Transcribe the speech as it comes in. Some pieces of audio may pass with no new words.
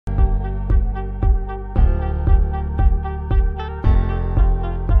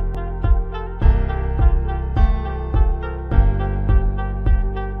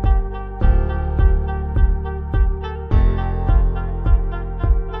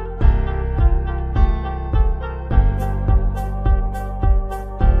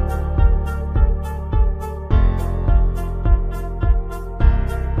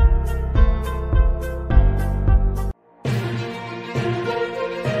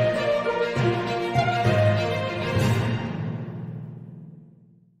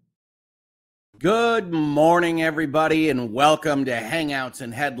Good morning, everybody, and welcome to Hangouts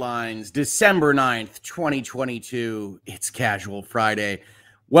and Headlines, December 9th, 2022. It's Casual Friday.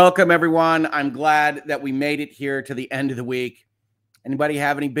 Welcome, everyone. I'm glad that we made it here to the end of the week. Anybody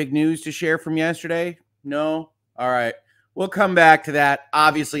have any big news to share from yesterday? No? All right. We'll come back to that.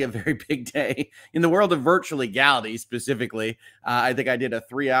 Obviously, a very big day in the world of virtual legality, specifically. I think I did a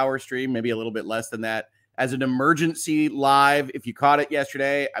 3-hour stream, maybe a little bit less than that, as an emergency live. If you caught it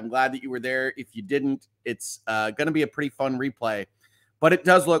yesterday, I'm glad that you were there. If you didn't, it's going to be a pretty fun replay. But it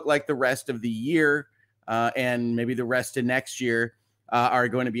does look like the rest of the year and maybe the rest of next year are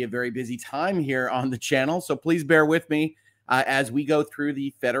going to be a very busy time here on the channel. So please bear with me as we go through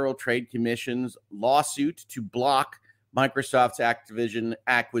the Federal Trade Commission's lawsuit to block Microsoft's Activision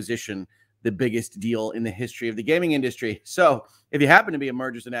acquisition, the biggest deal in the history of the gaming industry. So if you happen to be a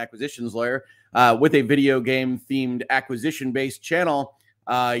mergers and acquisitions lawyer with a video game themed acquisition based channel,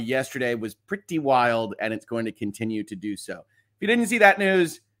 yesterday was pretty wild, and it's going to continue to do so. If you didn't see that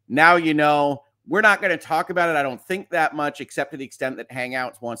news, now you know. We're not going to talk about it, I don't think, that much, except to the extent that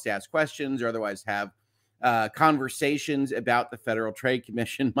Hangouts wants to ask questions or otherwise have conversations about the Federal Trade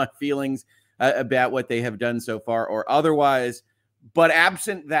Commission, my feelings about what they have done so far or otherwise. But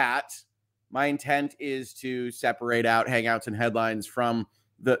absent that, my intent is to separate out Hangouts and Headlines from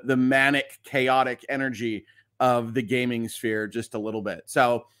the manic, chaotic energy of the gaming sphere just a little bit.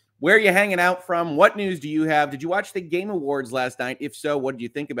 So where are you hanging out from? What news do you have? Did you watch the Game Awards last night? If so, what did you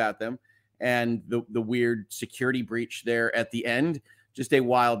think about them? And the weird security breach there at the end. Just a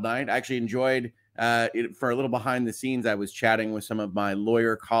wild night. I actually enjoyed it. For a little behind the scenes, I was chatting with some of my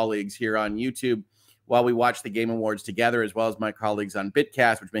lawyer colleagues here on YouTube while we watched the Game Awards together, as well as my colleagues on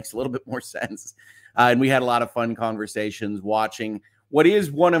Bitcast, which makes a little bit more sense. And we had a lot of fun conversations watching what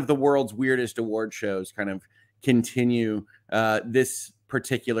is one of the world's weirdest award shows kind of continue this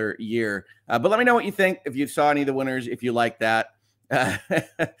particular year. But let me know what you think, if you saw any of the winners, if you like that.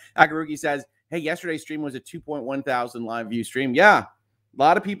 Akaruki says, hey, yesterday's stream was a 2.1 thousand live view stream. Yeah, a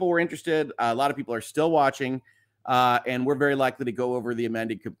lot of people were interested. A lot of people are still watching. And we're very likely to go over the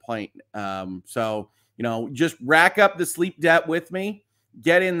amended complaint. So, you know, just rack up the sleep debt with me.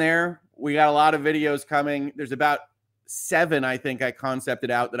 Get in there. We got a lot of videos coming. There's about 7, I think, I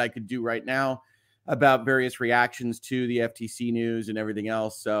concepted out that I could do right now about various reactions to the FTC news and everything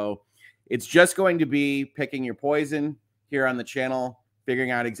else. So it's just going to be picking your poison here on the channel,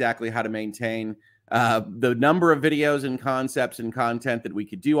 figuring out exactly how to maintain the number of videos and concepts and content that we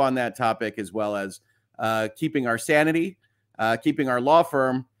could do on that topic, as well as keeping our sanity, keeping our law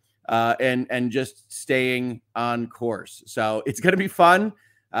firm, and just staying on course. So it's going to be fun.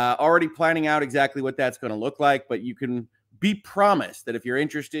 Already planning out exactly what that's going to look like, but you can be promised that if you're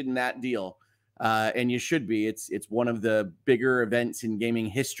interested in that deal, and you should be, it's one of the bigger events in gaming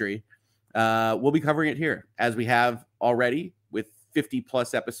history. We'll be covering it here, as we have already with 50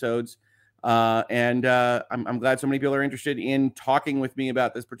 plus episodes. And I'm glad so many people are interested in talking with me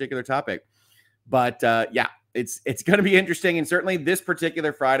about this particular topic. But yeah, it's going to be interesting. And certainly this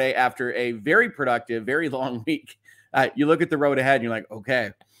particular Friday, after a very productive, very long week, you look at the road ahead and you're like,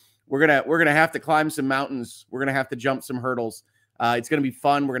 okay, we're going to have to climb some mountains. We're going to have to jump some hurdles. It's going to be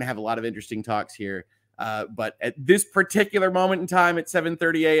fun. We're going to have a lot of interesting talks here. But at this particular moment in time at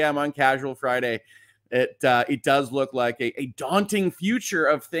 7:30 a.m. on Casual Friday, it does look like a daunting future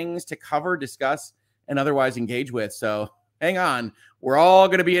of things to cover, discuss, and otherwise engage with. So hang on. We're all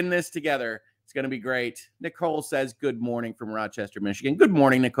going to be in this together. It's going to be great. Nicole says, good morning from Rochester, Michigan. Good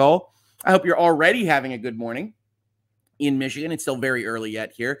morning, Nicole. I hope you're already having a good morning in Michigan. It's still very early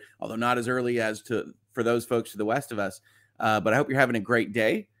yet here, although not as early as for those folks to the west of us. But I hope you're having a great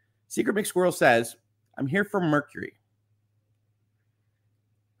day. Secret Big Squirrel says, I'm here for Mercury.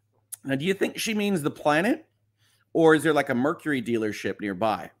 Now, do you think she means the planet, or is there like a Mercury dealership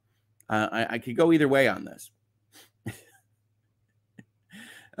nearby? I could go either way on this.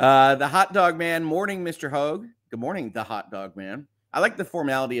 The Hot Dog Man, morning, Mr. Hogue. Good morning, the Hot Dog Man. I like the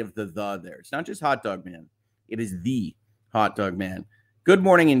formality of the there. It's not just Hot Dog Man. It is the Hot Dog Man. Good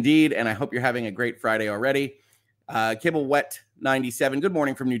morning indeed, and I hope you're having a great Friday already. Kibble Wet 97. Good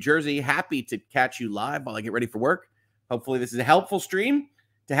morning from New Jersey. Happy to catch you live while I get ready for work. Hopefully this is a helpful stream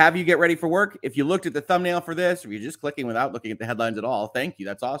to have you get ready for work. If you looked at the thumbnail for this, or you're just clicking without looking at the headlines at all, thank you.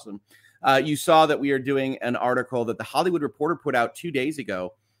 That's awesome. You saw that we are doing an article that the Hollywood Reporter put out 2 days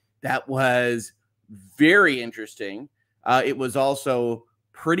ago that was very interesting. It was also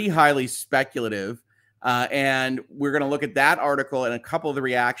pretty highly speculative. And we're going to look at that article and a couple of the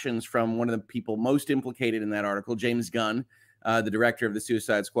reactions from one of the people most implicated in that article, James Gunn, the director of the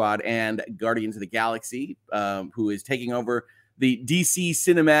Suicide Squad and Guardians of the Galaxy, who is taking over the DC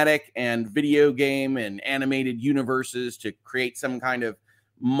cinematic and video game and animated universes to create some kind of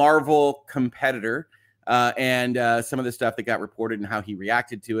Marvel competitor, and some of the stuff that got reported and how he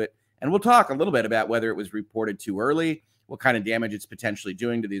reacted to it. And we'll talk a little bit about whether it was reported too early, what kind of damage it's potentially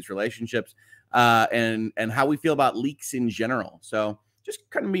doing to these relationships, and how we feel about leaks in general. So just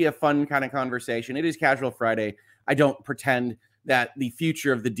kind of be a fun kind of conversation. It is Casual Friday. I don't pretend that the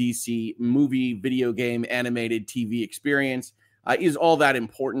future of the DC movie, video game, animated TV experience is all that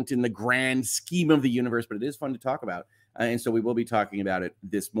important in the grand scheme of the universe, but it is fun to talk about. And so we will be talking about it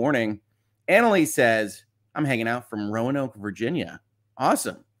this morning. Annalise says, I'm hanging out from Roanoke, Virginia.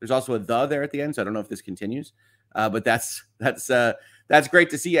 Awesome. There's also a the there at the end, so I don't know if this continues. But that's great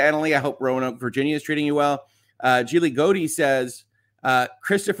to see you, Annalise. I hope Roanoke, Virginia is treating you well. Julie Godey says,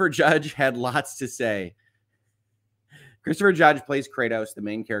 Christopher Judge had lots to say. Christopher Judge plays Kratos, the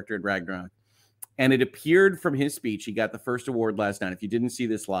main character in Ragnarok. And it appeared from his speech, he got the first award last night, if you didn't see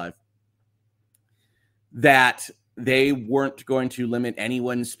this live, that they weren't going to limit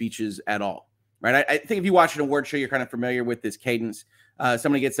anyone's speeches at all, right? I think if you watch an award show, you're kind of familiar with this cadence.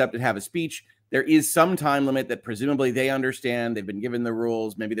 Somebody gets up to have a speech. There is some time limit that presumably they understand. They've been given the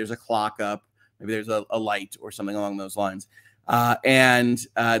rules. Maybe there's a clock up. Maybe there's a light or something along those lines. And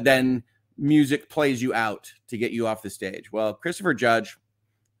then music plays you out to get you off the stage. Well, Christopher Judge,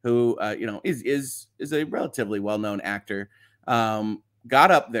 who is a relatively well-known actor,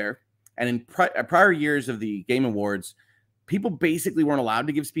 got up there, and in prior years of the Game Awards, people basically weren't allowed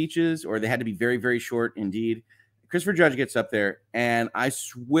to give speeches, or they had to be very, very short indeed. Christopher Judge gets up there, and I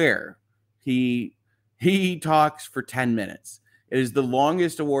swear he talks for 10 minutes. It is the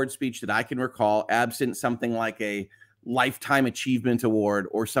longest award speech that I can recall, absent something like a Lifetime Achievement Award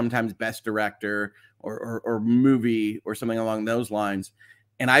or sometimes Best Director or movie or something along those lines.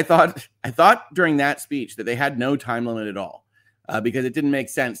 And I thought during that speech that they had no time limit at all, because it didn't make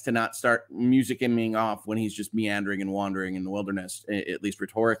sense to not start musicking off when he's just meandering and wandering in the wilderness, at least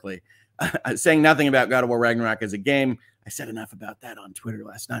rhetorically. Saying nothing about God of War Ragnarok as a game. I said enough about that on Twitter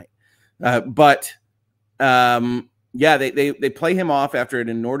last night. Yeah, they play him off after an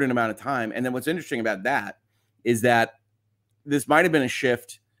inordinate amount of time. And then what's interesting about that is that this might have been a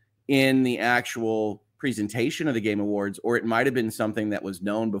shift in the actual presentation of the Game Awards, or it might have been something that was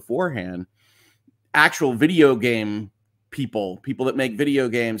known beforehand. Actual video game people that make video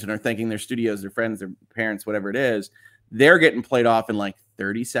games and are thanking their studios, their friends, their parents, whatever it is, they're getting played off in like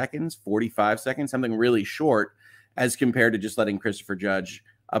 30 seconds, 45 seconds, something really short, as compared to just letting Christopher Judge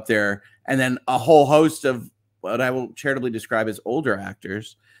up there. And then a whole host of what I will charitably describe as older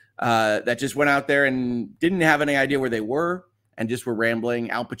actors that just went out there and didn't have any idea where they were and just were rambling.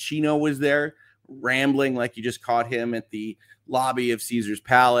 Al Pacino was there, rambling like you just caught him at the lobby of Caesar's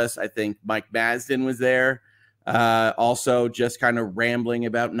Palace. I think Mike Mazdin was there, also just kind of rambling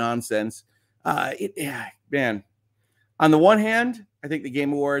about nonsense. Man, on the one hand, I think the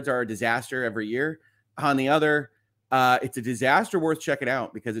Game Awards are a disaster every year. On the other, it's a disaster worth checking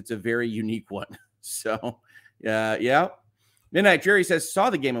out because it's a very unique one. So, yeah. Midnight Jerry says, saw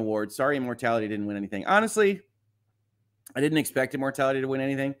the Game Awards. Sorry, Immortality didn't win anything. Honestly, I didn't expect Immortality to win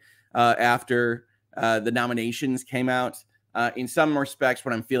anything after the nominations came out. In some respects,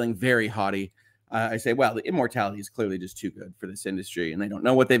 when I'm feeling very haughty, I say, well, the Immortality is clearly just too good for this industry, and they don't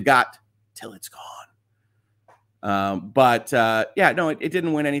know what they've got till it's gone. Yeah, no, it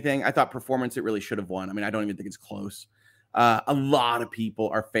didn't win anything. I thought performance, it really should have won. I mean, I don't even think it's close. A lot of people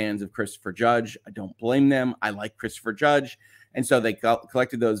are fans of Christopher Judge. I don't blame them. I like Christopher Judge. And so they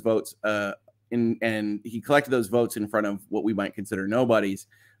collected those votes and he collected those votes in front of what we might consider nobodies.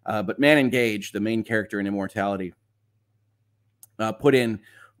 But Man Engaged, the main character in Immortality, put in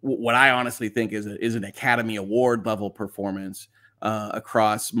what I honestly think is an Academy Award level performance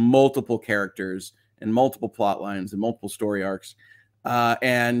across multiple characters and multiple plot lines and multiple story arcs.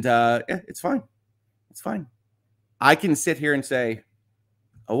 Yeah, it's fine. It's fine. I can sit here and say,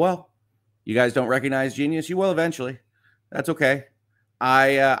 oh, well, you guys don't recognize genius. You will eventually. That's okay.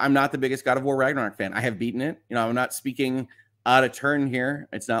 I'm not the biggest God of War Ragnarok fan. I have beaten it. I'm not speaking out of turn here.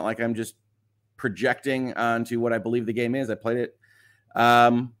 It's not like I'm just projecting onto what I believe the game is. I played it.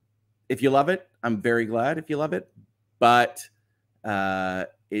 If you love it, I'm very glad if you love it. But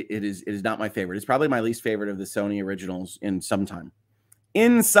it is not my favorite. It's probably my least favorite of the Sony originals in some time.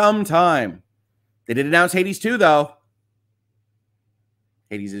 They did announce Hades 2, though.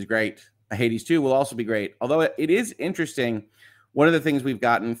 Hades is great. Hades 2 will also be great. Although it is interesting, one of the things we've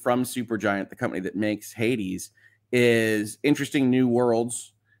gotten from Supergiant, the company that makes Hades, is interesting new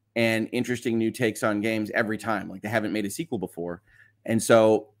worlds and interesting new takes on games every time. Like, they haven't made a sequel before. And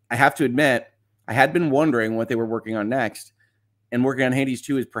so I have to admit, I had been wondering what they were working on next. and working on Hades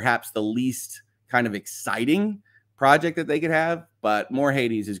 2 is perhaps the least kind of exciting project that they could have, but more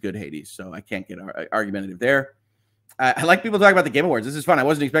Hades is good Hades, so I can't get argumentative there. I like people talking about the Game Awards. This is fun. I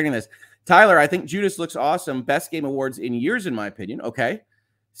wasn't expecting this. Tyler, I think Judas looks awesome. Best Game Awards in years, in my opinion. Okay.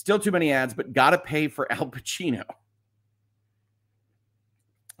 Still too many ads, but got to pay for Al Pacino.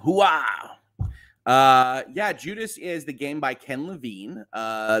 Wow. Yeah, Judas is the game by Ken Levine,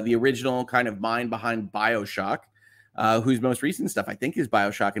 the original kind of mind behind BioShock, whose most recent stuff, I think, is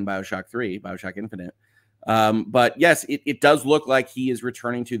BioShock and BioShock 3, BioShock Infinite. But yes, it does look like he is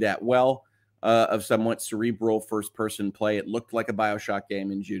returning to that well of somewhat cerebral first-person play. It looked like a BioShock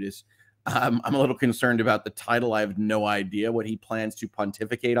game in Judas. I'm a little concerned about the title. I have no idea what he plans to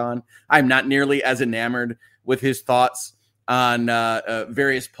pontificate on. I'm not nearly as enamored with his thoughts on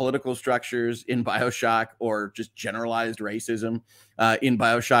various political structures in BioShock or just generalized racism in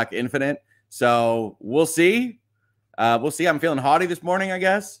BioShock Infinite. So we'll see. We'll see. I'm feeling haughty this morning, I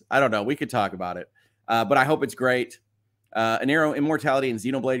guess. I don't know. We could talk about it. But I hope it's great. Anero, Immortality, and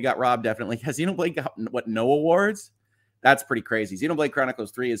Xenoblade got robbed, definitely. Has Xenoblade got, no awards? That's pretty crazy. Xenoblade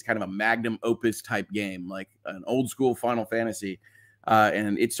Chronicles 3 is kind of a magnum opus type game, like an old school Final Fantasy.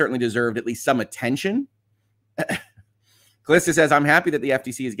 And it certainly deserved at least some attention. Calista says, I'm happy that the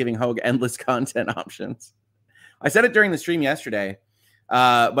FTC is giving Hogue endless content options. I said it during the stream yesterday,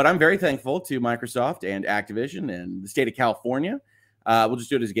 but I'm very thankful to Microsoft and Activision and the state of California. We'll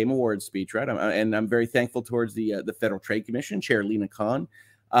just do it as a Game Awards speech, right? And I'm very thankful towards the Federal Trade Commission, Chair Lena Khan,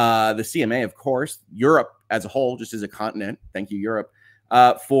 the CMA, of course, Europe as a whole, just as a continent. Thank you, Europe,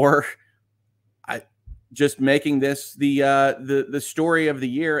 for just making this the story of the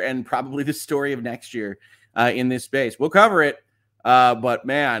year and probably the story of next year in this space. We'll cover it, but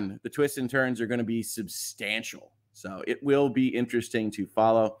man, the twists and turns are going to be substantial. So it will be interesting to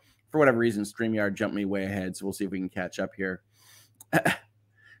follow. For whatever reason, StreamYard jumped me way ahead, so we'll see if we can catch up here.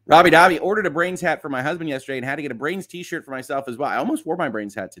 Robbie Dobby ordered a Brains hat for my husband yesterday and had to get a Brains t-shirt for myself as well. I almost wore my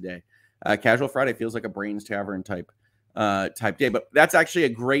Brains hat today. Casual Friday feels like a Brains Tavern type day, but that's actually a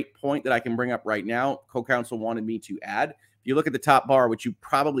great point that I can bring up right now. Co-counsel wanted me to add. If you look at the top bar, which you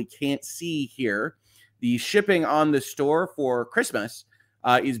probably can't see here, the shipping on the store for Christmas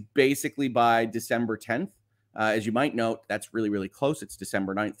is basically by December 10th. As you might note, that's really, really close. It's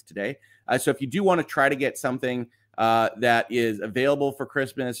December 9th today. So if you do want to try to get something that is available for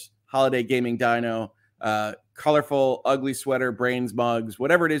Christmas, holiday gaming dyno, colorful, ugly sweater, Brains mugs,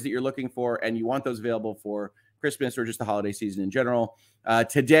 whatever it is that you're looking for, and you want those available for Christmas or just the holiday season in general.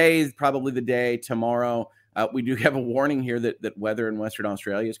 Today is probably the day. Tomorrow, we do have a warning here that weather in Western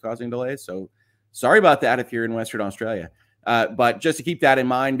Australia is causing delays. So sorry about that if you're in Western Australia. But just to keep that in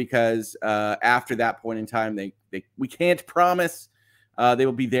mind, because after that point in time, we can't promise they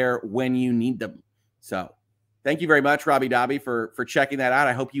will be there when you need them. So thank you very much, Robbie Dobby, for checking that out.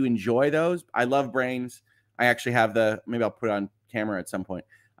 I hope you enjoy those. I love Brains. I actually have maybe I'll put it on camera at some point.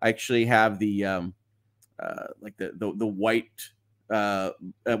 I actually have the like the white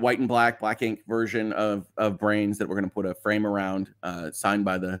and black ink version of Brains that we're going to put a frame around, signed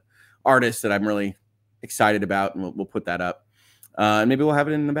by the artist that I'm really excited about, and we'll put that up. And maybe we'll have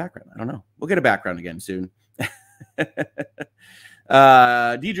it in the background. I don't know. We'll get a background again soon.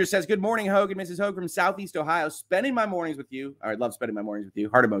 Deidre says, good morning, Hogue and Mrs. Hogue from Southeast Ohio. Spending my mornings with you. I love spending my mornings with you.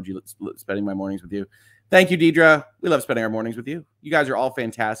 Heart emoji, spending my mornings with you. Thank you, Deidre. We love spending our mornings with you. You guys are all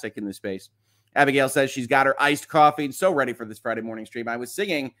fantastic in this space. Abigail says she's got her iced coffee. So ready for this Friday morning stream. I was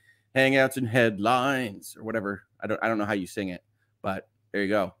singing Hangouts and Headlines or whatever. I don't know how you sing it, but there you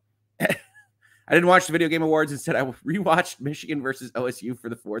go. I didn't watch the Video Game Awards. Instead, I rewatched Michigan versus OSU for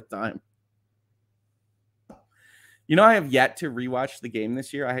the 4th time. You know, I have yet to rewatch the game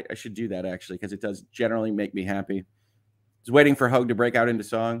this year. I should do that, actually, because it does generally make me happy. I was waiting for Hogue to break out into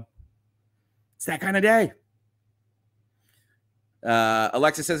song. It's that kind of day.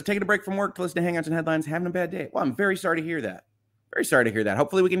 Alexa says, I'm taking a break from work to listen to Hangouts and Headlines. Having a bad day. Well, I'm very sorry to hear that. Very sorry to hear that.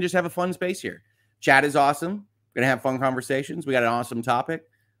 Hopefully, we can just have a fun space here. Chat is awesome. We're going to have fun conversations. We got an awesome topic.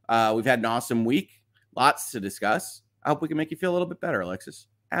 We've had an awesome week. Lots to discuss. I hope we can make you feel a little bit better, Alexis.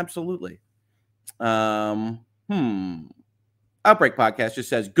 Absolutely. Outbreak Podcast just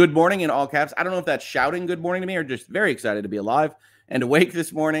says, good morning in all caps. I don't know if that's shouting good morning to me or just very excited to be alive and awake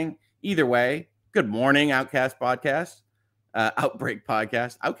this morning. Either way, good morning, Outcast Podcast. Outbreak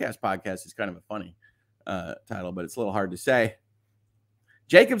Podcast. Outcast Podcast is kind of a funny title, but it's a little hard to say.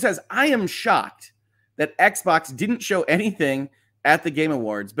 Jacob says, I am shocked that Xbox didn't show anything at the Game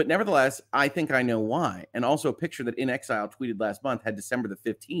Awards, but nevertheless, I think I know why. And also a picture that In Exile tweeted last month had December the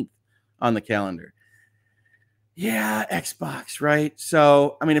 15th on the calendar. Yeah, Xbox, right?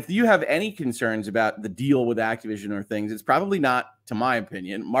 So, I mean, if you have any concerns about the deal with Activision or things, it's probably not, to my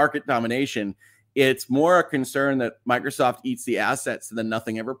opinion, market domination. It's more a concern that Microsoft eats the assets and then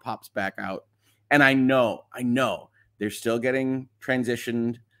nothing ever pops back out. And I know they're still getting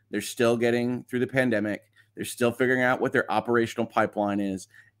transitioned. They're still getting through the pandemic. They're still figuring out what their operational pipeline is.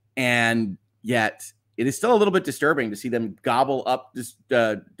 And yet it is still a little bit disturbing to see them gobble up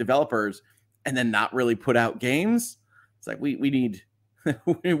developers and then not really put out games. It's like we need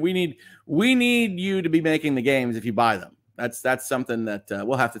we need you to be making the games if you buy them. That's something that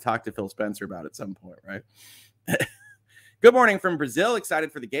we'll have to talk to Phil Spencer about at some point, right? Good morning from Brazil.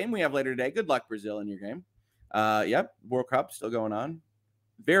 Excited for the game we have later today. Good luck, Brazil, in your game. Yep, World Cup still going on.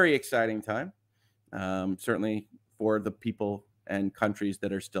 Very exciting time. Certainly for the people and countries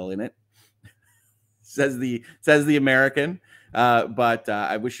that are still in it. says the American. But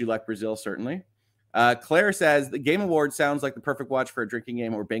I wish you luck, Brazil, certainly. Claire says, the Game Awards sounds like the perfect watch for a drinking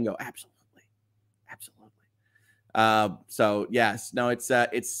game or bingo. Absolutely. So, yes. No,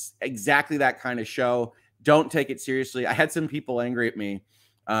 it's exactly that kind of show. Don't take it seriously. I had some people angry at me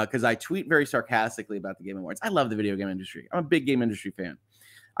because I tweet very sarcastically about the Game Awards. I love the video game industry. I'm a big game industry fan.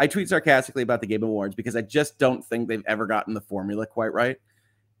 I tweet sarcastically about the Game Awards because I just don't think they've ever gotten the formula quite right.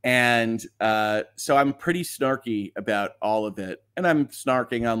 And so I'm pretty snarky about all of it. And I'm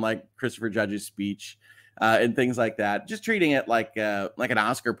snarking on like Christopher Judge's speech and things like that. Just treating it like an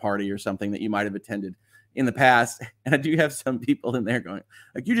Oscar party or something that you might have attended in the past. And I do have some people in there going,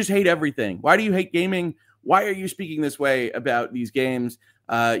 like, you just hate everything. Why do you hate gaming? Why are you speaking this way about these games?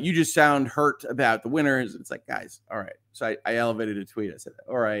 You just sound hurt about the winners. It's like, guys, all right. So I elevated a tweet. I said,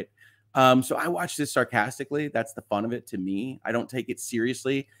 all right. So I watch this sarcastically. That's the fun of it to me. I don't take it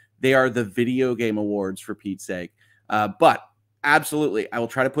seriously. They are the video game awards, for Pete's sake. But absolutely, I will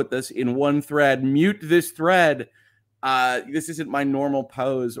try to put this in one thread. Mute this thread. This isn't my normal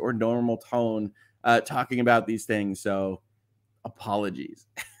pose or normal tone talking about these things. So apologies.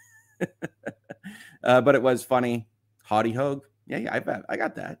 But it was funny. Haughty Hogue. Yeah, I bet. I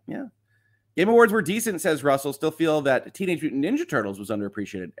got that. Yeah. Game Awards were decent, says Russell. Still feel that Teenage Mutant Ninja Turtles was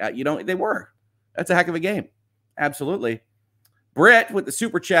underappreciated. They were. That's a heck of a game. Absolutely. Britt with the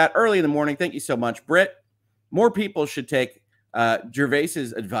super chat early in the morning. Thank you so much, Britt. More people should take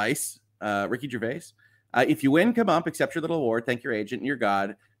Gervais's advice, Ricky Gervais. If you win, come up, accept your little award, thank your agent and your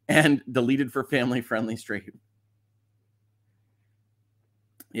God, and deleted for family-friendly stream.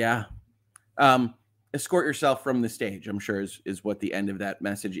 Yeah. Escort yourself from the stage, I'm sure is what the end of that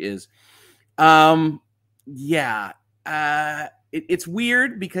message is. Yeah. It's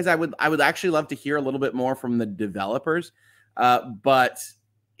weird because I would actually love to hear a little bit more from the developers, but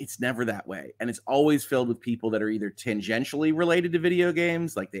it's never that way. And it's always filled with people that are either tangentially related to video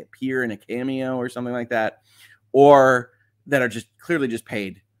games, like they appear in a cameo or something like that, or that are just clearly just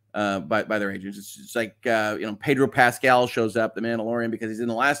paid by their agents. It's just like, Pedro Pascal shows up, the Mandalorian, because he's in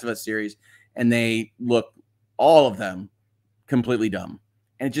the Last of Us series, and they look, all of them, completely dumb.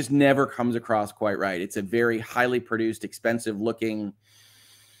 And it just never comes across quite right. It's a very highly produced, expensive looking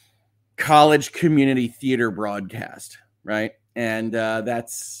college community theater broadcast, right? And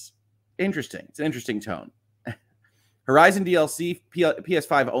that's interesting. It's an interesting tone. Horizon DLC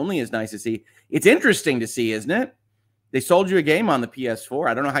PS5 only is nice to see. It's interesting to see, isn't it? They sold you a game on the PS4.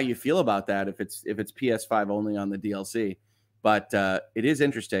 I don't know how you feel about that if it's PS5 only on the DLC, but it is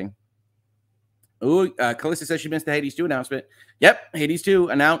interesting. Ooh, Calista says she missed the Hades 2 announcement. Yep, Hades 2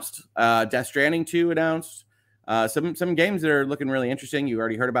 announced. Death Stranding 2 announced. Some games that are looking really interesting. You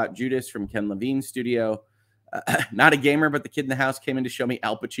already heard about Judas from Ken Levine's studio. Not a gamer, but the kid in the house came in to show me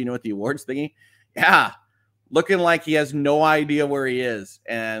Al Pacino at the awards thingy. Yeah, looking like he has no idea where he is.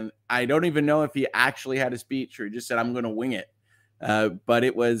 And I don't even know if he actually had a speech or he just said, I'm going to wing it. But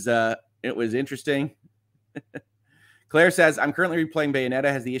it was interesting. Claire says, I'm currently replaying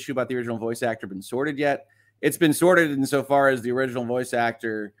Bayonetta. Has the issue about the original voice actor been sorted yet? It's been sorted insofar as the original voice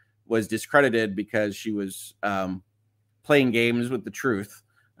actor was discredited because she was playing games with the truth.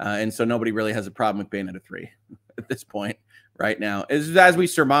 And so nobody really has a problem with Bayonetta 3 at this point right now. As we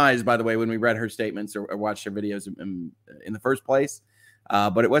surmised, by the way, when we read her statements or watched her videos in the first place.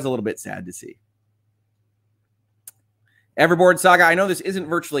 But it was a little bit sad to see. Everboard Saga, I know this isn't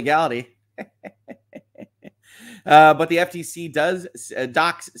virtual legality. But the FTC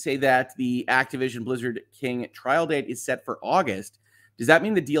docs say that the Activision Blizzard King trial date is set for August. Does that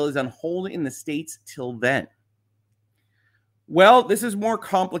mean the deal is on hold in the States till then? Well, this is more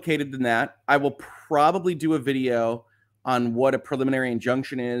complicated than that. I will probably do a video on what a preliminary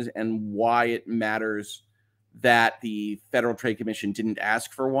injunction is and why it matters that the Federal Trade Commission didn't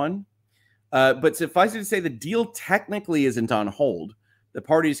ask for one. But suffice it to say, the deal technically isn't on hold. The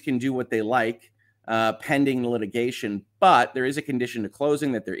parties can do what they like pending the litigation, but there is a condition to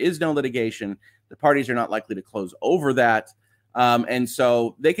closing that there is no litigation. The parties are not likely to close over that. And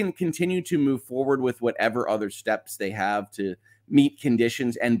so they can continue to move forward with whatever other steps they have to meet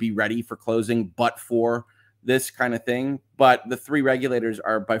conditions and be ready for closing, but for this kind of thing. But the three regulators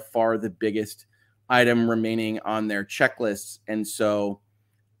are by far the biggest item remaining on their checklists. And so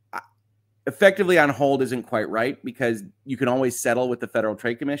effectively on hold isn't quite right, because you can always settle with the Federal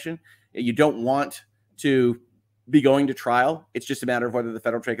Trade Commission. You don't want to be going to trial. It's just a matter of whether the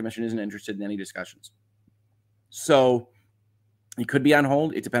Federal Trade Commission isn't interested in any discussions. So it could be on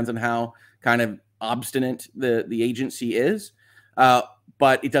hold. It depends on how kind of obstinate the agency is,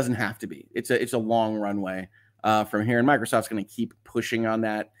 but it doesn't have to be. It's a long runway from here, and Microsoft's going to keep pushing on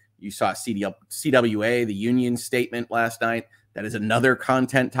that. You saw CWA, the union statement last night. That is another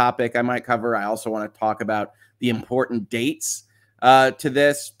content topic I might cover. I also want to talk about the important dates to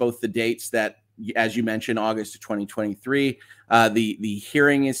this, both the dates that, as you mentioned, August of 2023, the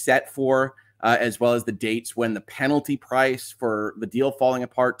hearing is set for, as well as the dates when the penalty price for the deal falling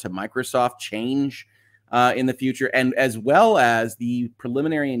apart to Microsoft change in the future, and as well as the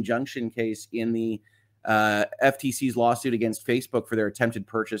preliminary injunction case in the FTC's lawsuit against Facebook for their attempted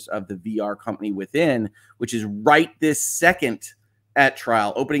purchase of the VR company Within, which is right this second at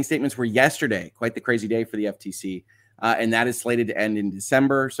trial. Opening statements were yesterday. Quite the crazy day for the FTC. And that is slated to end in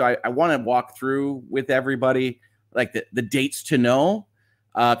December. So I want to walk through with everybody like the dates to know,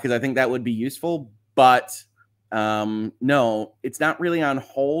 because I think that would be useful. But no, it's not really on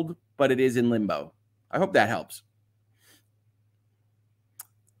hold, but it is in limbo. I hope that helps.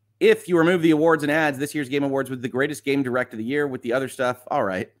 If you remove the awards and ads, this year's Game Awards was the greatest game direct of the year. With the other stuff, all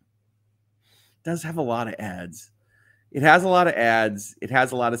right. It does have a lot of ads. It has a lot of ads. It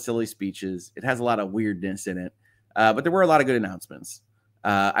has a lot of silly speeches. It has a lot of weirdness in it. But there were a lot of good announcements.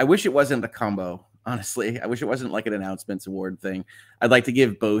 I wish it wasn't a combo, honestly. I wish it wasn't like an announcements award thing. I'd like to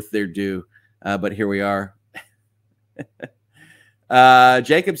give both their due, but here we are.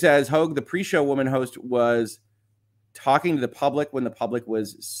 Jacob says, Hogue, the pre-show woman host, was talking to the public when the public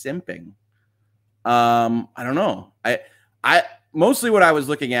was simping. I don't know. I mostly what I was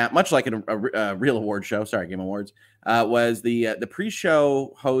looking at, much like a real award show, sorry, Game Awards, was the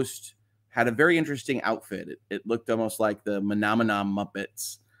pre-show host had a very interesting outfit. It looked almost like the Manamana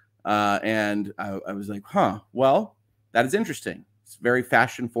Muppets. And I was like, huh, well, that is interesting. It's very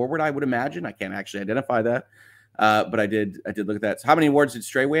fashion forward, I would imagine. I can't actually identify that. But I did look at that. So how many awards did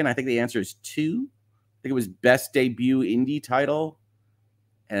Stray win? I think the answer is 2. I think it was best debut indie title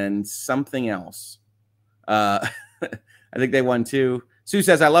and something else. I think they won 2. Sue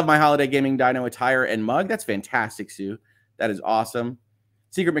says, I love my holiday gaming dino attire and mug. That's fantastic, Sue. That is awesome.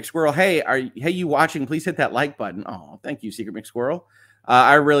 Secret McSquirrel, hey, you watching? Please hit that like button. Oh, thank you, Secret McSquirrel.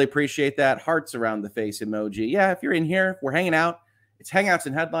 I really appreciate that. Hearts around the face emoji. Yeah, if you're in here, we're hanging out. It's Hangouts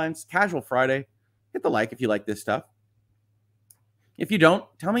and Headlines, Casual Friday. Hit the like if you like this stuff. If you don't,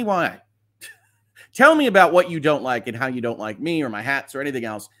 tell me why. Tell me about what you don't like and how you don't like me or my hats or anything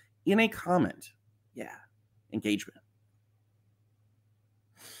else in a comment. Yeah, engagement.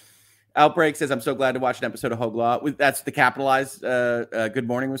 Outbreak says, I'm so glad to watch an episode of Hogue Law. That's the capitalized good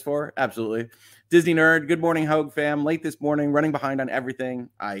morning was for. Absolutely. Disney Nerd, good morning, Hogue fam. Late this morning, running behind on everything.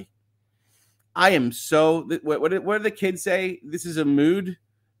 I am so, what do the kids say? This is a mood.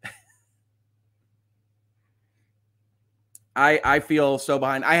 I feel so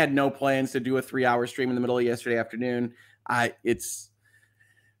behind. I had no plans to do a 3-hour stream in the middle of yesterday afternoon.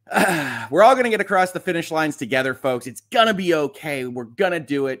 We're all going to get across the finish lines together, folks. It's going to be okay. We're going to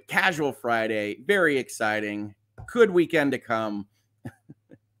do it. Casual Friday. Very exciting. Good weekend to come.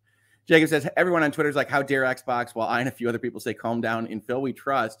 Jacob says, everyone on Twitter is like, how dare Xbox? While I and a few other people say, calm down. In Phil, we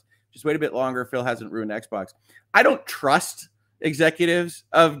trust. Just wait a bit longer. Phil hasn't ruined Xbox. I don't trust executives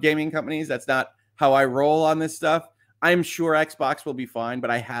of gaming companies. That's not how I roll on this stuff. I'm sure Xbox will be fine, but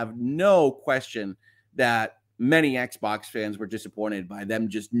I have no question that many Xbox fans were disappointed by them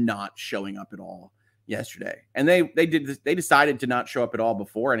just not showing up at all yesterday. And they decided to not show up at all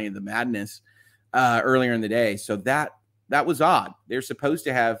before any of the madness earlier in the day. So that was odd. They're supposed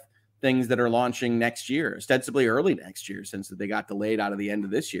to have things that are launching next year, ostensibly early next year, since they got delayed out of the end of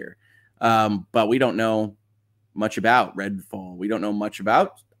this year. But we don't know much about Redfall. We don't know much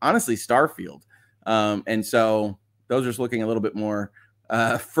about, honestly, Starfield. And so those are looking a little bit more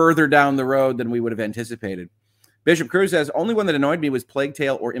further down the road than we would have anticipated. Bishop Cruz says, only one that annoyed me was Plague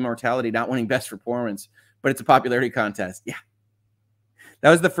Tale or Immortality not winning best performance, but it's a popularity contest. Yeah.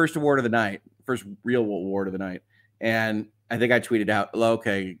 That was the first award of the night, first real award of the night. And I think I tweeted out,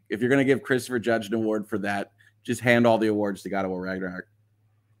 okay, if you're going to give Christopher Judge an award for that, just hand all the awards to God of War Ragnarok.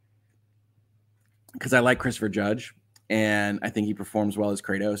 Because I like Christopher Judge, and I think he performs well as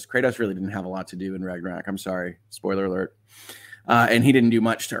Kratos. Kratos really didn't have a lot to do in Ragnarok. I'm sorry. Spoiler alert. And he didn't do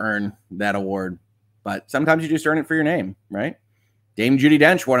much to earn that award. But sometimes you just earn it for your name, right? Dame Judi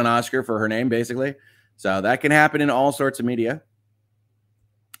Dench won an Oscar for her name, basically. So that can happen in all sorts of media.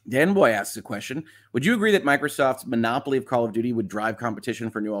 Dan Boy asks a question. Would you agree that Microsoft's monopoly of Call of Duty would drive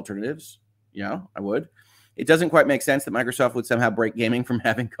competition for new alternatives? Yeah, I would. It doesn't quite make sense that Microsoft would somehow break gaming from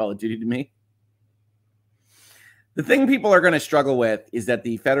having Call of Duty to me. The thing people are going to struggle with is that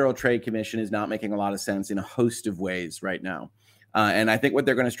the Federal Trade Commission is not making a lot of sense in a host of ways right now. And I think what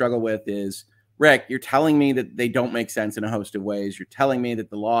they're going to struggle with is, Rick, you're telling me that they don't make sense in a host of ways. You're telling me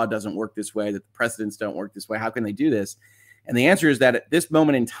that the law doesn't work this way, that the precedents don't work this way. How can they do this? And the answer is that at this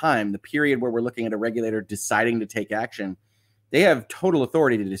moment in time, the period where we're looking at a regulator deciding to take action, they have total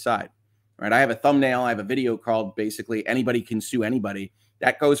authority to decide. Right? I have a thumbnail. I have a video called basically anybody can sue anybody.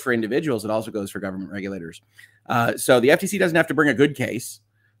 That goes for individuals. It also goes for government regulators. So the FTC doesn't have to bring a good case.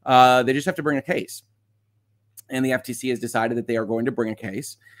 They just have to bring a case. And the FTC has decided that they are going to bring a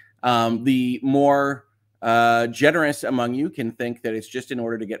case. The more generous among you can think that it's just in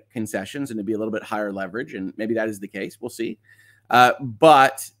order to get concessions and to be a little bit higher leverage. And maybe that is the case. We'll see.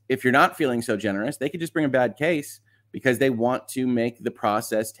 But if you're not feeling so generous, they could just bring a bad case because they want to make the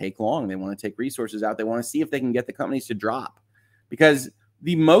process take long. They want to take resources out. They want to see if they can get the companies to drop. Because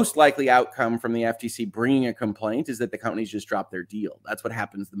the most likely outcome from the FTC bringing a complaint is that the companies just drop their deal. That's what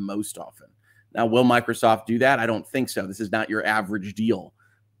happens the most often. Now, will Microsoft do that? I don't think so. This is not your average deal.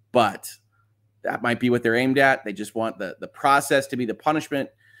 But that might be what they're aimed at. They just want the process to be the punishment.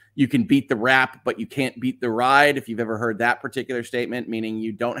 You can beat the rap, but you can't beat the ride. If you've ever heard that particular statement, meaning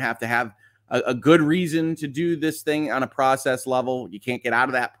you don't have to have a good reason to do this thing on a process level. You can't get out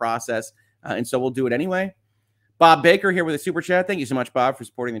of that process. And so we'll do it anyway. Bob Baker here with a super chat. Thank you so much, Bob, for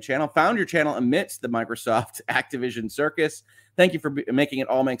supporting the channel. Found your channel amidst the Microsoft Activision circus. Thank you for making it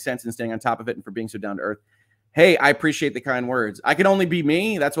all make sense and staying on top of it and for being so down to earth. Hey, I appreciate the kind words. I can only be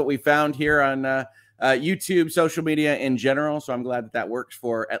me. That's what we found here on YouTube, social media in general. So I'm glad that that works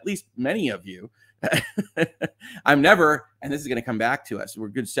for at least many of you. I'm never, and this is going to come back to us. We're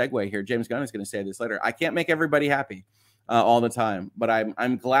a good segue here. James Gunn is going to say this later. I can't make everybody happy all the time, but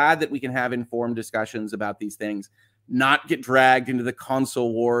I'm glad that we can have informed discussions about these things, not get dragged into the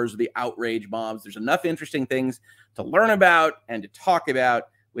console wars or the outrage mobs. There's enough interesting things to learn about and to talk about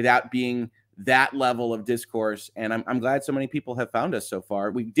without being that level of discourse. And I'm glad so many people have found us so far.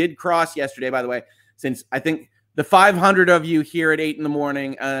 We did cross yesterday, by the way, since I think the 500 of you here at 8 in the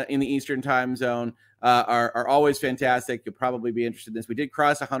morning in the Eastern time zone are always fantastic. You'll probably be interested in this. We did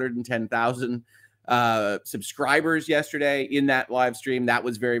cross 110,000 subscribers yesterday in that live stream. That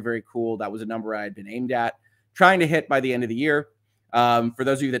was very, very cool. That was a number I had been aimed at trying to hit by the end of the year. For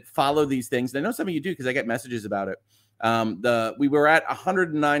those of you that follow these things, and I know some of you do because I get messages about it. We were at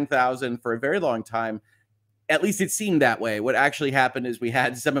 109,000 for a very long time. At least it seemed that way. What actually happened is we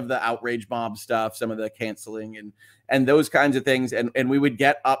had some of the outrage mob stuff, some of the canceling and those kinds of things. And we would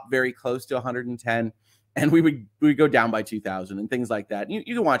get up very close to 110 and we would go down by 2,000 and things like that. You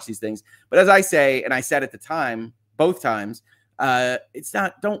can watch these things. But as I say, and I said at the time, both times, it's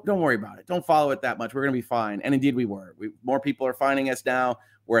not, don't worry about it. Don't follow it that much. We're going to be fine. And indeed we were. More people are finding us now.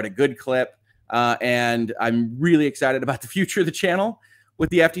 We're at a good clip. And I'm really excited about the future of the channel. With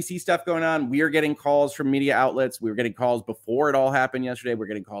the FTC stuff going on, we are getting calls from media outlets. We were getting calls before it all happened yesterday. We're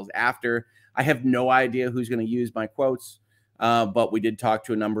getting calls after. I have no idea who's going to use my quotes, but we did talk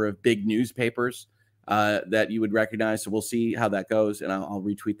to a number of big newspapers that you would recognize. So we'll see how that goes, and I'll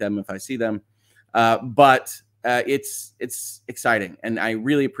retweet them if I see them. But it's exciting, and I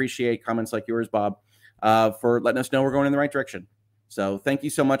really appreciate comments like yours, Bob, for letting us know we're going in the right direction. So thank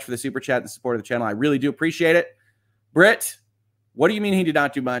you so much for the super chat and support of the channel. I really do appreciate it. Britt, what do you mean he did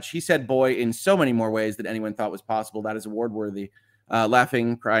not do much? He said boy in so many more ways than anyone thought was possible. That is award worthy.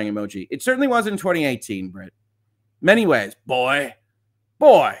 Laughing, crying emoji. It certainly was in 2018, Britt. Many ways. Boy,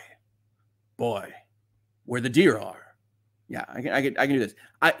 boy, boy, where the deer are. Yeah, I can do this.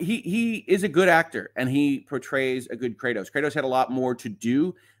 He is a good actor, and he portrays a good Kratos. Kratos had a lot more to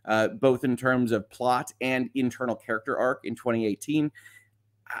do, both in terms of plot and internal character arc in 2018.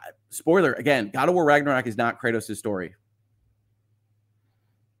 Spoiler, again, God of War Ragnarok is not Kratos' story.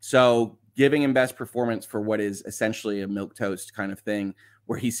 So giving him best performance for what is essentially a milquetoast kind of thing,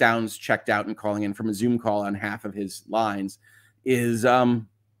 where he sounds checked out and calling in from a Zoom call on half of his lines, is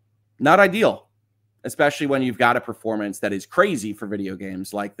not ideal, especially when you've got a performance that is crazy for video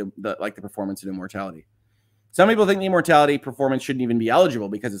games, like the performance in Immortality. Some people think the Immortality performance shouldn't even be eligible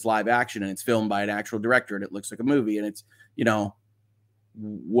because it's live action and it's filmed by an actual director and it looks like a movie and it's,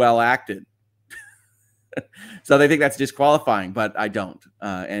 well acted. So they think that's disqualifying, but I don't.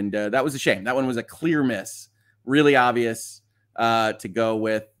 And that was a shame. That one was a clear miss, really obvious to go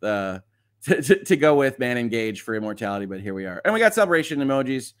with to go with Man Engage for Immortality. But here we are, and we got celebration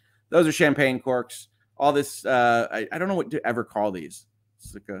emojis. Those are champagne corks. All this, I don't know what to ever call these.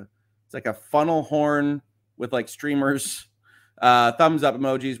 It's like a funnel horn with like streamers. Thumbs up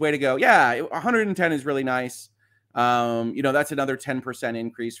emojis. Way to go! Yeah, 110 is really nice. That's another 10%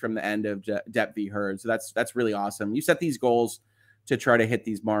 increase from the end of Dep v Herd. So that's really awesome. You set these goals to try to hit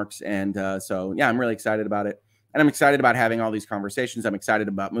these marks. And so, yeah, I'm really excited about it. And I'm excited about having all these conversations. I'm excited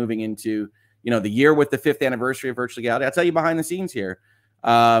about moving into, the year with the 5th anniversary of Virtual Legality. I'll tell you behind the scenes here.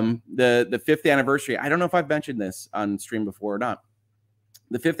 The 5th anniversary, I don't know if I've mentioned this on stream before or not.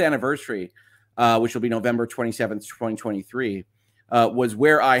 The 5th anniversary, which will be November 27th, 2023, was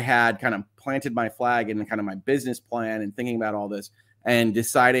where I had kind of planted my flag in kind of my business plan and thinking about all this and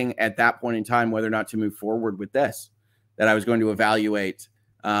deciding at that point in time whether or not to move forward with this, that I was going to evaluate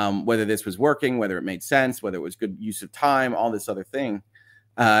whether this was working, whether it made sense, whether it was good use of time, all this other thing.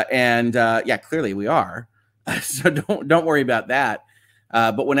 Yeah, clearly we are. So don't worry about that.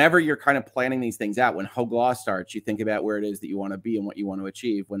 But whenever you're kind of planning these things out, when Hogue Law starts, you think about where it is that you want to be and what you want to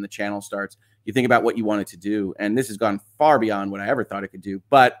achieve. When the channel starts, you think about what you want it to do. And this has gone far beyond what I ever thought it could do.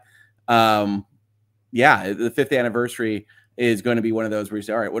 But yeah, the 5th anniversary is going to be one of those where you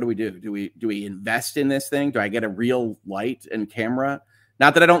say, all right, what do we do? Do we invest in this thing? Do I get a real light and camera?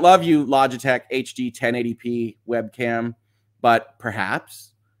 Not that I don't love you, Logitech HD 1080p webcam, but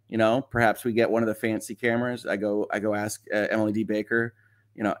perhaps, perhaps we get one of the fancy cameras. I go ask Emily D. Baker,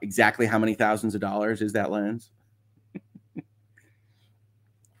 exactly how many thousands of dollars is that lens?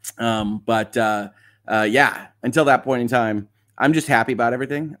 Yeah, until that point in time, I'm just happy about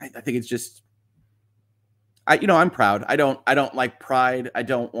everything. I think it's just, I'm proud. I don't like pride. I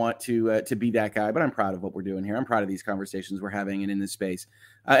don't want to be that guy, but I'm proud of what we're doing here. I'm proud of these conversations we're having and in this space.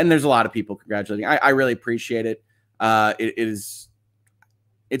 And there's a lot of people congratulating. I really appreciate it. It's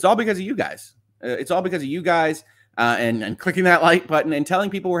all because of you guys. It's all because of you guys and clicking that like button and telling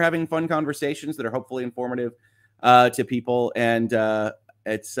people we're having fun conversations that are hopefully informative to people. And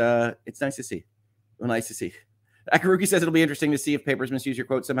it's nice to see. Nice to see. Akaruki says it'll be interesting to see if papers misuse your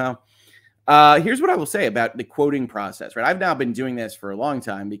quote somehow. Here's what I will say about the quoting process, right? I've now been doing this for a long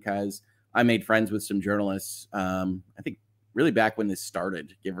time because I made friends with some journalists, I think really back when this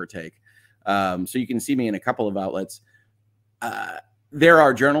started, give or take. So you can see me in a couple of outlets. There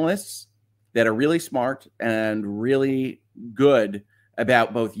are journalists that are really smart and really good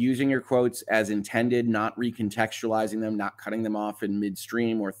about both using your quotes as intended, not recontextualizing them, not cutting them off in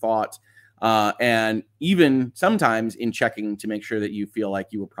midstream or thought, and even sometimes in checking to make sure that you feel like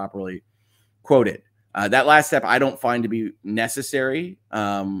you were properly quoted. That last step I don't find to be necessary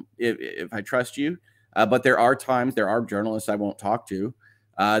if I trust you. But there are journalists I won't talk to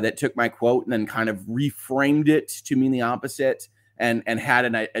that took my quote and then kind of reframed it to mean the opposite and had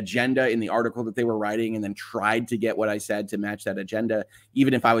an agenda in the article that they were writing and then tried to get what I said to match that agenda,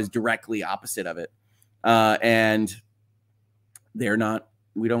 even if I was directly opposite of it. And they're not,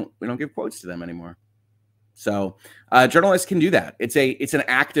 we don't give quotes to them anymore. So journalists can do that. It's an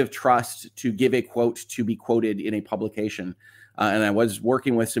act of trust to give a quote to be quoted in a publication. And I was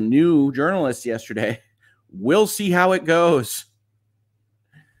working with some new journalists yesterday. We'll see how it goes.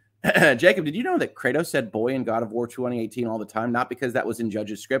 Jacob, did you know that Kratos said boy in God of War 2018 all the time? Not because that was in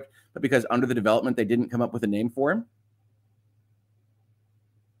Judge's script, but because under the development, they didn't come up with a name for him?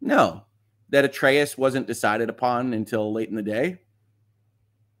 No. That Atreus wasn't decided upon until late in the day?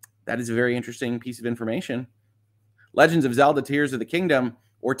 That is a very interesting piece of information. Legends of Zelda Tears of the Kingdom,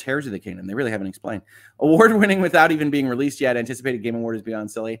 or Tears of the Kingdom. They really haven't explained. Award-winning without even being released yet. Anticipated Game Award is beyond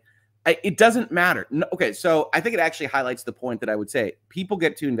silly. It doesn't matter. No, okay, so I think it actually highlights the point that I would say. People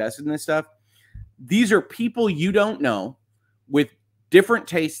get too invested in this stuff. These are people you don't know with different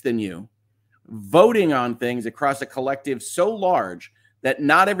tastes than you, voting on things across a collective so large that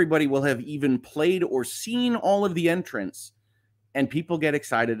not everybody will have even played or seen all of the entrants. And people get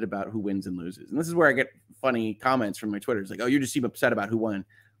excited about who wins and loses. And this is where I get funny comments from my Twitter. It's like, oh, you just seem upset about who won.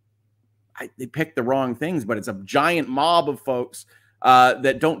 They picked the wrong things, but it's a giant mob of folks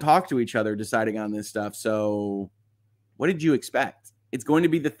that don't talk to each other deciding on this stuff. So what did you expect? It's going to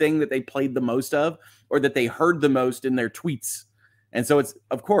be the thing that they played the most of or that they heard the most in their tweets. And so it's,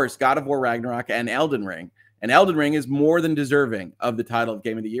 of course, God of War Ragnarok and Elden Ring. And Elden Ring is more than deserving of the title of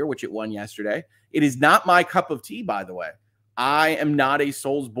Game of the Year, which it won yesterday. It is not my cup of tea, by the way. I am not a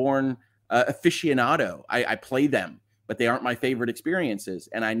Soulsborne aficionado. I play them, but they aren't my favorite experiences.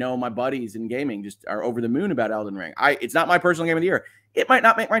 And I know my buddies in gaming just are over the moon about Elden Ring. It's not my personal game of the year. It might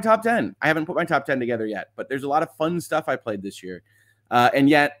not make my top 10. I haven't put my top 10 together yet, but there's a lot of fun stuff I played this year. And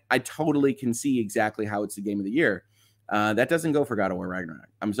yet I totally can see exactly how it's the game of the year. That doesn't go for God of War Ragnarok.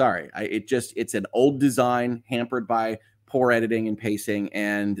 I'm sorry. It's an old design hampered by poor editing and pacing.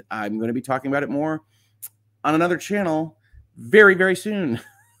 And I'm going to be talking about it more on another channel very, very soon.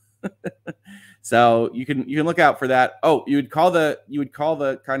 So you can look out for that. Oh, you would call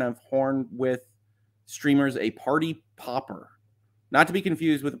the kind of horn with streamers a party popper, not to be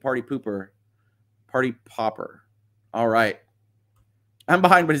confused with a party pooper. Party popper. All right. I'm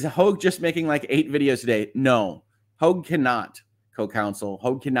behind, but is Hogue just making like 8 videos today? No, Hogue cannot co-counsel.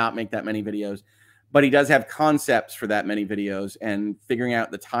 Hogue cannot make that many videos, but he does have concepts for that many videos and figuring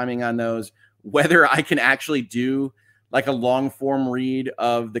out the timing on those, whether I can actually do like a long form read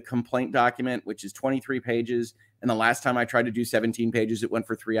of the complaint document, which is 23 pages. And the last time I tried to do 17 pages, it went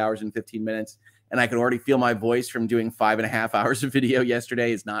for 3 hours and 15 minutes. And I could already feel my voice from doing 5.5 hours of video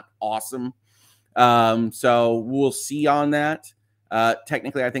yesterday is not awesome. So we'll see on that.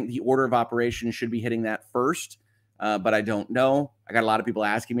 Technically, I think the order of operations should be hitting that first, but I don't know. I got a lot of people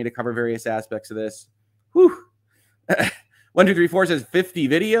asking me to cover various aspects of this. Whew. 1234 says 50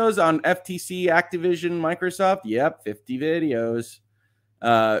 videos on FTC, Activision, Microsoft. Yep, 50 videos.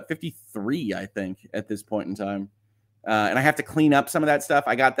 53, I think, at this point in time. And I have to clean up some of that stuff.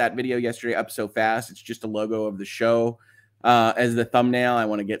 I got that video yesterday up so fast. It's just a logo of the show as the thumbnail. I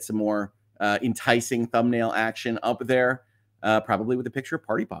want to get some more enticing thumbnail action up there, probably with a picture of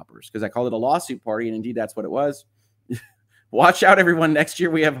party poppers, because I called it a lawsuit party, and indeed that's what it was. Watch out, everyone. Next year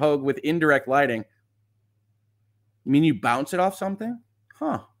we have Hogue with indirect lighting. You mean you bounce it off something?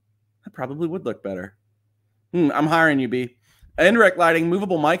 Huh. That probably would look better. I'm hiring you, B. Indirect lighting,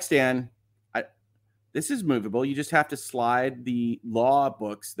 movable mic stand. This is movable. You just have to slide the law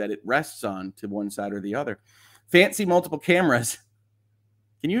books that it rests on to one side or the other. Fancy multiple cameras.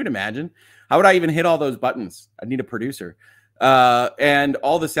 Can you imagine? How would I even hit all those buttons? I'd need a producer. And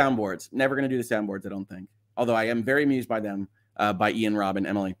all the soundboards. Never going to do the soundboards, I don't think. Although I am very amused by them, by Ian, Rob, and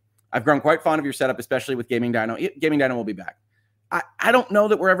Emily. I've grown quite fond of your setup, especially with Gaming Dino. Gaming Dino will be back. I don't know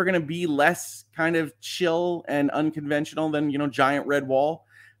that we're ever going to be less kind of chill and unconventional than, Giant Red Wall,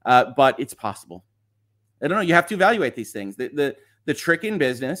 but it's possible. I don't know. You have to evaluate these things. The trick in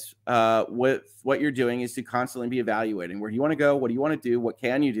business with what you're doing is to constantly be evaluating. Where do you want to go? What do you want to do? What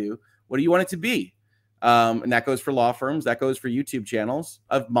can you do? What do you want it to be? And that goes for law firms. That goes for YouTube channels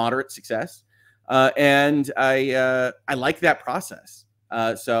of moderate success. And I like that process.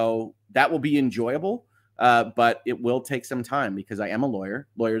 So that will be enjoyable, but it will take some time because I am a lawyer.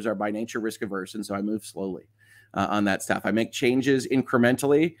 Lawyers are by nature risk averse, and so I move slowly on that stuff. I make changes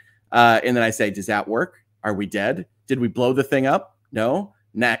incrementally, and then I say, does that work? Are we dead? Did we blow the thing up? No.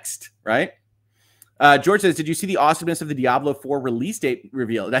 Next, right? George says, did you see the awesomeness of the Diablo 4 release date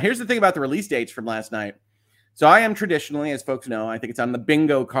reveal? Now, here's the thing about the release dates from last night. So I am traditionally, as folks know, I think it's on the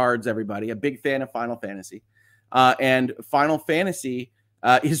bingo cards, everybody, a big fan of Final Fantasy. And Final Fantasy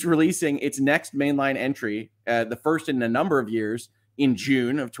is releasing its next mainline entry, the first in a number of years, in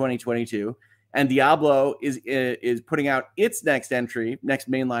June of 2022. And Diablo is putting out its next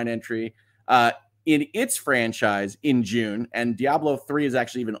mainline entry in its franchise in June. And Diablo 3 is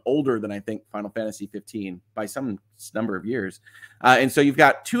actually even older than I think Final Fantasy 15 by some number of years. And so you've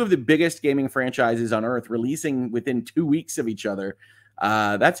got two of the biggest gaming franchises on Earth releasing within 2 weeks of each other.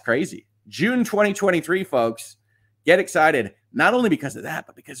 That's crazy. June 2023, folks. Get excited, not only because of that,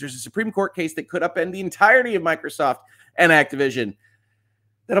 but because there's a Supreme Court case that could upend the entirety of Microsoft and Activision.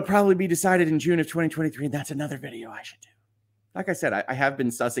 That'll probably be decided in June of 2023, and that's another video I should do. Like I said, I have been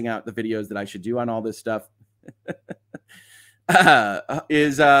sussing out the videos that I should do on all this stuff.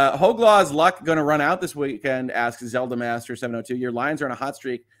 Is Hoglaw's luck going to run out this weekend, asks Zelda Master 702. Your Lions are on a hot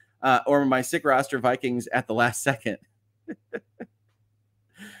streak, or my sick roster Vikings at the last second.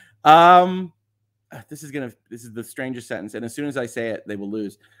 This is the strangest sentence, and as soon as I say it, they will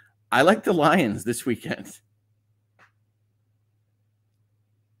lose. I like the Lions this weekend.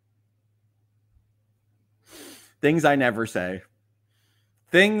 Things I never say.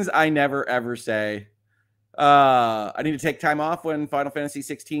 Things I never, ever say. I need to take time off when Final Fantasy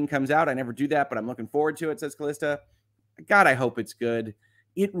 16 comes out. I never do that, but I'm looking forward to it, says Callista. God, I hope it's good.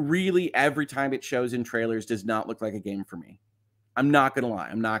 It really, every time it shows in trailers, does not look like a game for me. I'm not going to lie.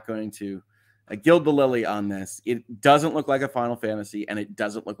 I'm not going to gild the lily on this. It doesn't look like a Final Fantasy, and it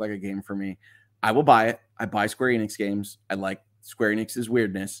doesn't look like a game for me. I will buy it. I buy Square Enix games. I like Square Enix's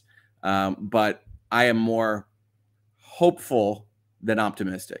weirdness, but I am more hopeful than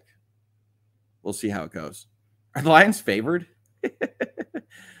optimistic. We'll see how it goes. Are the Lions favored?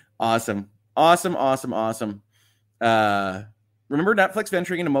 Awesome. Remember Netflix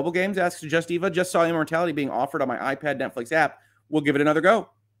venturing into mobile games? Asks Just Eva. Just saw Immortality being offered on my iPad Netflix app. We'll give it another go.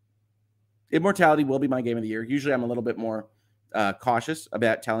 Immortality will be my game of the year. Usually I'm a little bit more cautious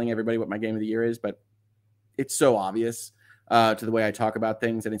about telling everybody what my game of the year is, but it's so obvious to the way I talk about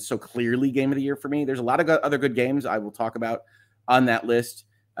things, and it's so clearly game of the year for me. There's a lot of other good games I will talk about on that list,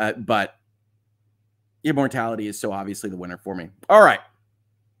 but Immortality is so obviously the winner for me. All right.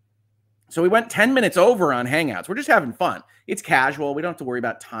 So we went 10 minutes over on Hangouts. We're just having fun. It's casual. We don't have to worry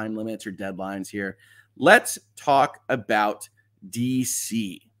about time limits or deadlines here. Let's talk about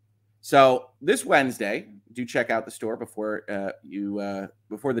DC. So this Wednesday, do check out the store before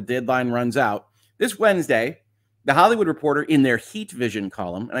before the deadline runs out. This Wednesday, the Hollywood Reporter in their Heat Vision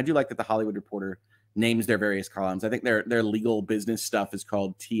column, and I do like that the Hollywood Reporter names their various columns. I think their legal business stuff is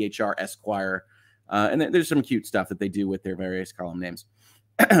called THR Esquire, and there's some cute stuff that they do with their various column names.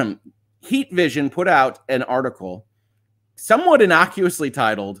 Heat Vision put out an article somewhat innocuously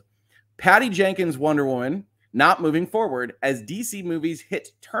titled Patty Jenkins' Wonder Woman Not Moving Forward as DC Movies Hit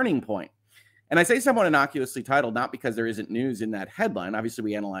Turning Point. And I say somewhat innocuously titled, not because there isn't news in that headline. Obviously,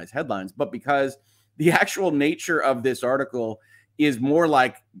 we analyze headlines, but because the actual nature of this article is more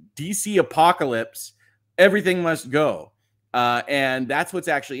like DC apocalypse, everything must go. And that's what's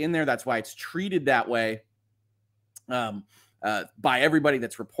actually in there. That's why it's treated that way by everybody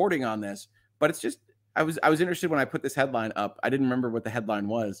that's reporting on this. But it's just, I was interested when I put this headline up. I didn't remember what the headline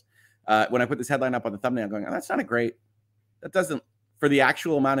was. When I put this headline up on the thumbnail, going, oh, that's not a great, that doesn't, for the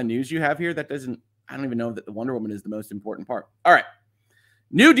actual amount of news you have here, that doesn't, I don't even know that the Wonder Woman is the most important part. All right.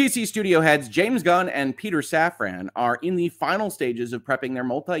 New DC studio heads James Gunn and Peter Safran are in the final stages of prepping their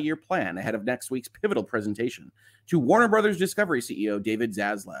multi-year plan ahead of next week's pivotal presentation to Warner Brothers Discovery CEO David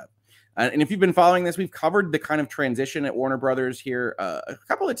Zaslav. And if you've been following this, we've covered the kind of transition at Warner Brothers here a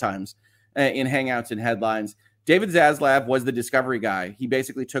couple of times in Hangouts and Headlines. David Zaslav was the Discovery guy. He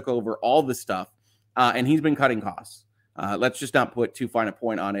basically took over all the stuff, and he's been cutting costs. Let's just not put too fine a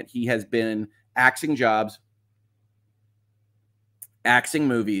point on it. He has been axing jobs, axing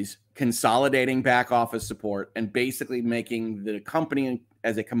movies, consolidating back office support, and basically making the company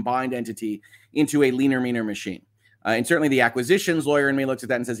as a combined entity into a leaner, meaner machine. And certainly the acquisitions lawyer in me looks at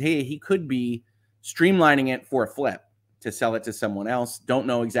that and says, hey, he could be streamlining it for a flip to sell it to someone else. Don't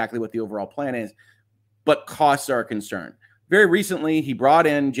know exactly what the overall plan is, but costs are a concern. Very recently, he brought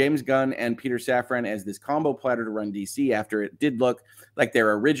in James Gunn and Peter Safran as this combo platter to run DC after it did look like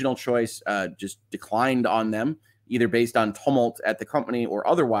their original choice just declined on them, either based on tumult at the company or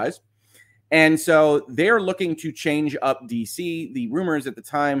otherwise. And so they're looking to change up DC. The rumors at the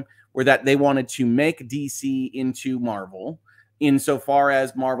time were that they wanted to make DC into Marvel, insofar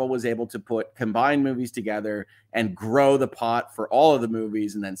as Marvel was able to put combined movies together and grow the pot for all of the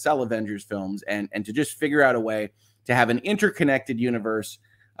movies and then sell Avengers films and to just figure out a way to have an interconnected universe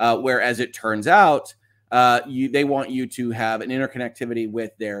where, as it turns out, they want you to have an interconnectivity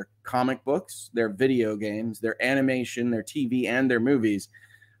with their comic books, their video games, their animation, their TV, and their movies,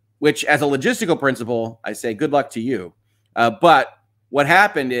 which as a logistical principle, I say good luck to you. But what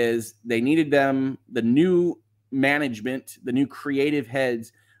happened is they needed the new management, the new creative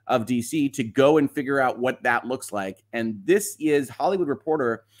heads of DC to go and figure out what that looks like. And this is Hollywood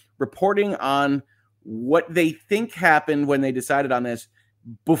Reporter reporting on what they think happened when they decided on this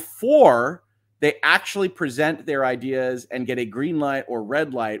before they actually present their ideas and get a green light or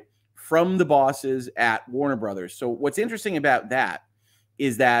red light from the bosses at Warner Brothers. So what's interesting about that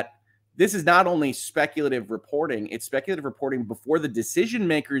is that this is not only speculative reporting, it's speculative reporting before the decision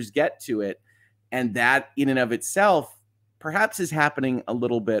makers get to it. And that in and of itself perhaps is happening a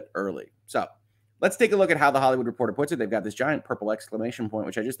little bit early. So let's take a look at how the Hollywood Reporter puts it. They've got this giant purple exclamation point,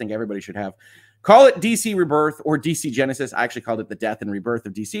 which I just think everybody should have. Call it DC Rebirth or DC Genesis. I actually called it the Death and Rebirth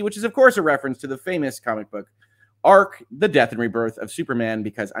of DC, which is, of course, a reference to the famous comic book arc, The Death and Rebirth of Superman,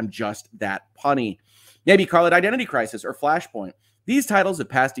 because I'm just that punny. Maybe call it Identity Crisis or Flashpoint. These titles of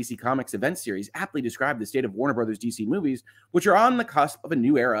past DC Comics event series aptly describe the state of Warner Brothers DC movies, which are on the cusp of a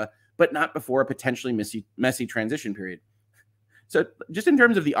new era, but not before a potentially messy transition period. So just in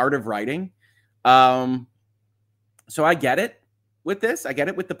terms of the art of writing, so I get it with this. I get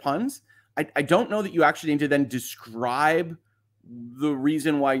it with the puns. I don't know that you actually need to then describe the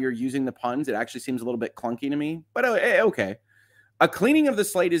reason why you're using the puns. It actually seems a little bit clunky to me, but okay. A cleaning of the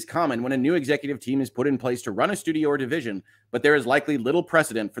slate is common when a new executive team is put in place to run a studio or division, but there is likely little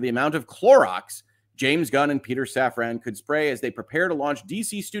precedent for the amount of Clorox James Gunn and Peter Safran could spray as they prepare to launch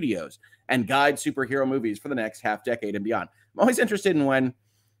DC Studios and guide superhero movies for the next half decade and beyond. I'm always interested in when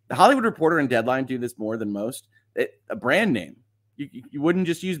The Hollywood Reporter and Deadline do this more than most. A brand name. You wouldn't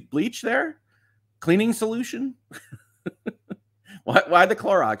just use bleach there? Cleaning solution? Why the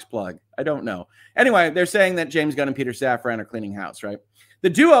Clorox plug? I don't know. Anyway, they're saying that James Gunn and Peter Safran are cleaning house, right? The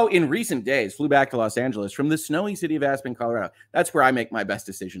duo in recent days flew back to Los Angeles from the snowy city of Aspen, Colorado. That's where I make my best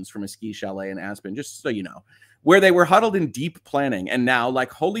decisions, from a ski chalet in Aspen, just so you know, where they were huddled in deep planning and now,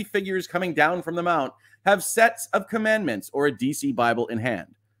 like holy figures coming down from the mount, have sets of commandments or a DC Bible in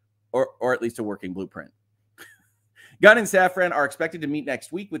hand, or at least a working blueprint. Gunn and Safran are expected to meet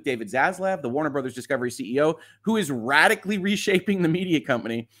next week with David Zaslav, the Warner Brothers Discovery CEO, who is radically reshaping the media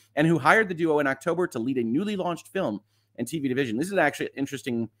company and who hired the duo in October to lead a newly launched film and TV division. This is actually an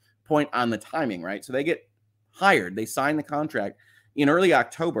interesting point on the timing, right? So they get hired, they sign the contract in early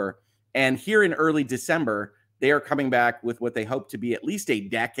October, and here in early December, they are coming back with what they hope to be at least a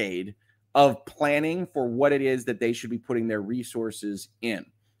decade of planning for what it is that they should be putting their resources in.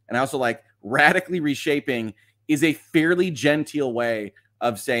 And I also like radically reshaping is a fairly genteel way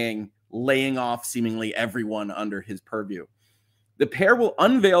of saying laying off seemingly everyone under his purview. The pair will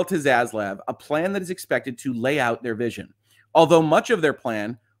unveil to Zaslav a plan that is expected to lay out their vision, although much of their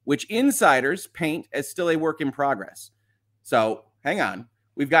plan, which insiders paint as still a work in progress. So hang on.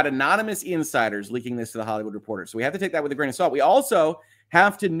 We've got anonymous insiders leaking this to the Hollywood Reporter. So we have to take that with a grain of salt. We also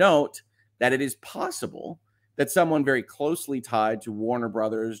have to note that it is possible that someone very closely tied to Warner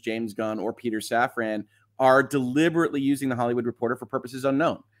Brothers, James Gunn, or Peter Safran are deliberately using the Hollywood Reporter for purposes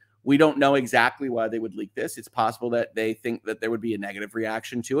unknown. We don't know exactly why they would leak this. It's possible that they think that there would be a negative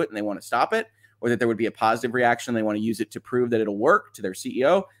reaction to it and they want to stop it, or that there would be a positive reaction and they want to use it to prove that it'll work to their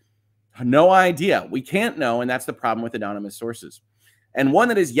CEO. No idea. We can't know, and that's the problem with anonymous sources. And one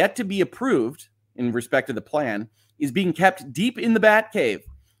that is yet to be approved in respect to the plan is being kept deep in the Batcave.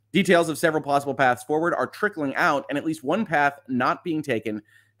 Details of several possible paths forward are trickling out, and at least one path not being taken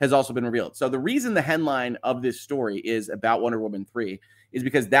has also been revealed. So the reason the headline of this story is about Wonder Woman 3 is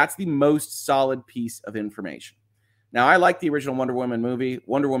because that's the most solid piece of information. Now, I like the original Wonder Woman movie.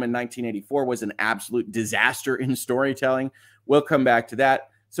 Wonder Woman 1984 was an absolute disaster in storytelling. We'll come back to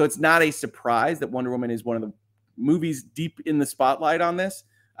that. So it's not a surprise that Wonder Woman is one of the movies deep in the spotlight on this.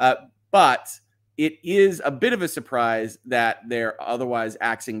 But it is a bit of a surprise that they're otherwise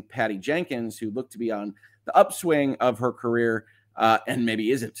axing Patty Jenkins, who looked to be on the upswing of her career, and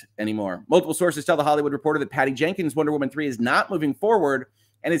maybe isn't anymore. Multiple sources tell the Hollywood Reporter that Patty Jenkins' Wonder Woman 3 is not moving forward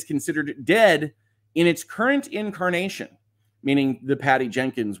and is considered dead in its current incarnation, meaning the Patty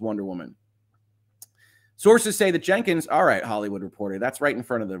Jenkins Wonder Woman. Sources say that Jenkins, all right, Hollywood Reporter, that's right in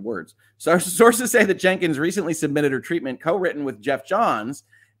front of the words. So sources say that Jenkins recently submitted her treatment co-written with Jeff Johns,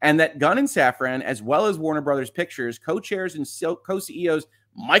 and that Gunn and Safran, as well as Warner Brothers Pictures, co-chairs and co-CEOs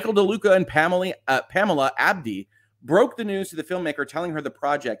Michael DeLuca and Pamela Abdi, broke the news to the filmmaker, telling her the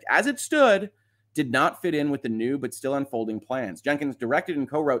project, as it stood, did not fit in with the new but still unfolding plans. Jenkins directed and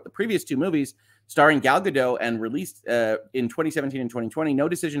co-wrote the previous two movies starring Gal Gadot and released in 2017 and 2020. No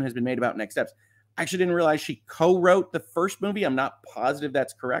decision has been made about next steps. I actually didn't realize she co-wrote the first movie. I'm not positive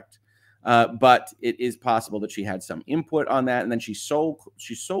that's correct, but it is possible that she had some input on that. And then she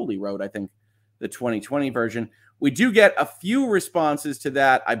solely wrote, I think, the 2020 version. We do get a few responses to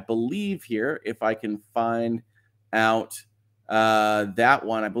that, I believe, here, if I can find out that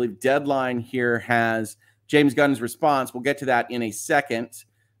one. I believe Deadline here has James Gunn's response. We'll get to that in a second.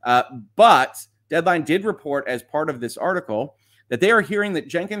 But Deadline did report, as part of this article, that they are hearing that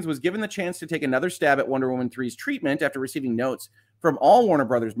Jenkins was given the chance to take another stab at Wonder Woman 3's treatment after receiving notes from all Warner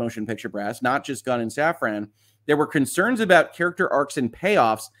Brothers motion picture brass, not just Gunn and Safran. There were concerns about character arcs and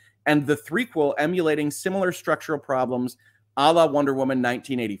payoffs, and the threequel emulating similar structural problems a la Wonder Woman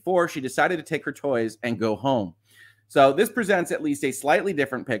 1984. She decided to take her toys and go home. So this presents at least a slightly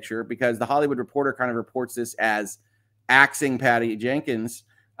different picture, because the Hollywood Reporter kind of reports this as axing Patty Jenkins.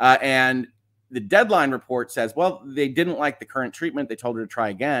 And the Deadline report says, well, they didn't like the current treatment. They told her to try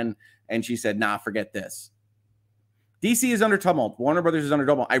again. And she said, nah, forget this. DC is under tumult. Warner Brothers is under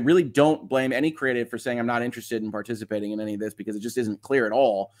tumult. I really don't blame any creative for saying I'm not interested in participating in any of this, because it just isn't clear at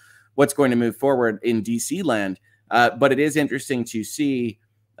all what's going to move forward in DC land. But it is interesting to see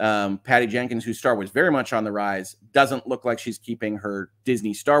Patty Jenkins, whose star was very much on the rise, doesn't look like she's keeping her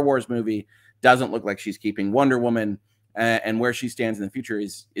Disney Star Wars movie, doesn't look like she's keeping Wonder Woman, and where she stands in the future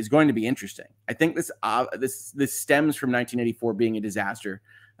is going to be interesting. I think this stems from 1984 being a disaster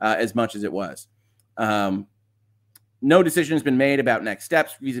as much as it was. No decision has been made about next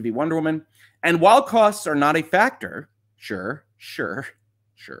steps vis-a-vis Wonder Woman. And while costs are not a factor, sure.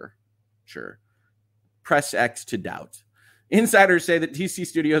 Press X to doubt. Insiders say that DC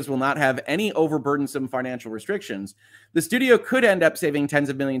Studios will not have any overburdensome financial restrictions. The studio could end up saving tens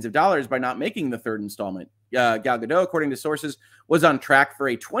of millions of dollars by not making the third installment. Gal Gadot, according to sources, was on track for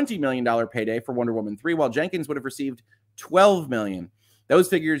a $20 million payday for Wonder Woman 3, while Jenkins would have received $12 million. Those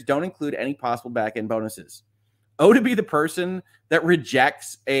figures don't include any possible back-end bonuses. Oh, to be the person that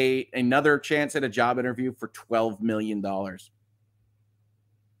rejects another chance at a job interview for $12 million.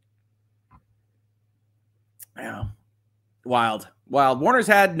 Yeah. Wild. Warner's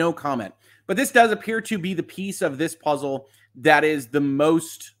had no comment. But this does appear to be the piece of this puzzle that is the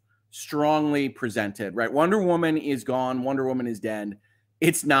most strongly presented, right? Wonder Woman is gone. Wonder Woman is dead.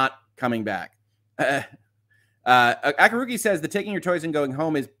 It's not coming back. Akarugi says the taking your toys and going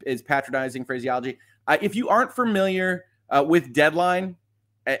home is patronizing phraseology. If you aren't familiar with Deadline,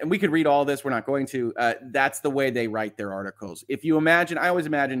 and we could read all this, we're not going to, that's the way they write their articles. If you imagine, I always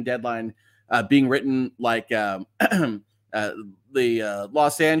imagine Deadline being written like the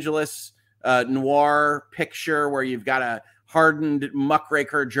Los Angeles noir picture where you've got a hardened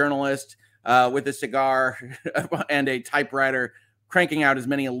muckraker journalist with a cigar and a typewriter cranking out as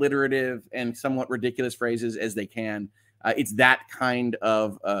many alliterative and somewhat ridiculous phrases as they can. It's that kind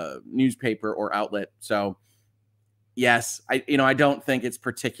of newspaper or outlet. So yes, I don't think it's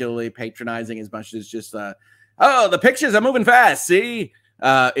particularly patronizing as much as just oh, the pictures are moving fast. See,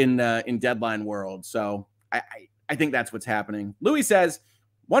 in Deadline world. So I think that's what's happening. Louis says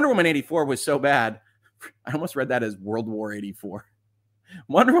Wonder Woman 84 was so bad. I almost read that as World War 84.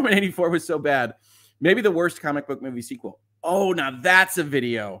 Wonder Woman 84 was so bad. Maybe the worst comic book movie sequel. Oh, now that's a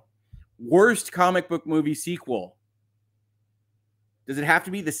video. Worst comic book movie sequel. Does it have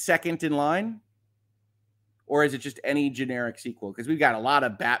to be the second in line? Or is it just any generic sequel? Because we've got a lot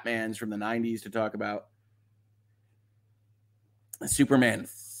of Batmans from the 90s to talk about. Superman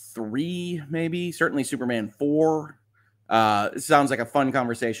 3, maybe. Certainly Superman 4. It sounds like a fun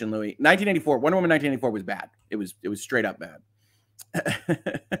conversation, Louis. 1984. Wonder Woman 1984 was bad. It was straight up bad.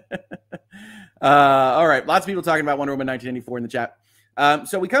 All right. Lots of people talking about Wonder Woman 1984 in the chat.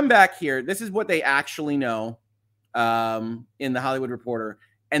 So we come back here. This is what they actually know in the Hollywood Reporter.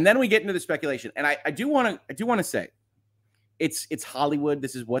 And then we get into the speculation. And I do want to say it's Hollywood.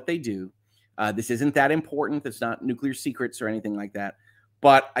 This is what they do. This isn't that important. It's not nuclear secrets or anything like that.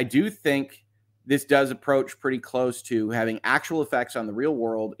 But I do think this does approach pretty close to having actual effects on the real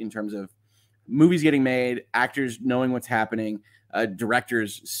world in terms of movies getting made, actors knowing what's happening,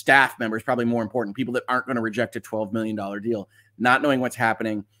 directors, staff members, probably more important, people that aren't going to reject a $12 million deal, not knowing what's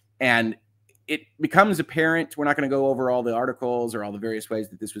happening. And it becomes apparent, we're not going to go over all the articles or all the various ways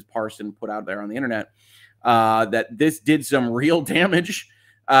that this was parsed and put out there on the internet, that this did some real damage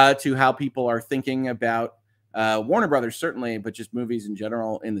to how people are thinking about Warner Brothers, certainly, but just movies in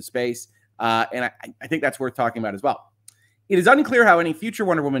general in the space. And I think that's worth talking about as well. It is unclear how any future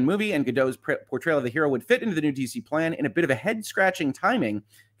Wonder Woman movie and Gadot's portrayal of the hero would fit into the new DC plan. In a bit of a head-scratching timing,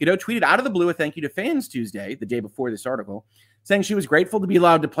 Gadot tweeted out of the blue a thank you to fans Tuesday, the day before this article, saying she was grateful to be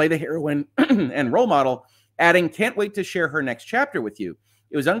allowed to play the heroine and role model, adding, "Can't wait to share her next chapter with you."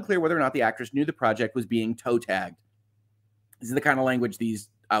 It was unclear whether or not the actress knew the project was being toe-tagged. This is the kind of language these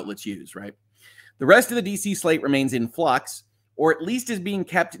outlets use, right? The rest of the DC slate remains in flux, or at least is being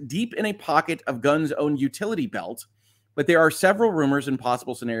kept deep in a pocket of Gunn's own utility belt. But there are several rumors and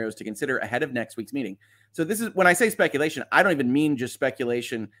possible scenarios to consider ahead of next week's meeting. So this is, when I say speculation, I don't even mean just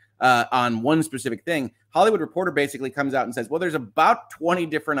speculation on one specific thing. Hollywood Reporter basically comes out and says, well, there's about 20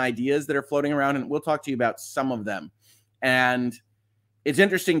 different ideas that are floating around, and we'll talk to you about some of them. And it's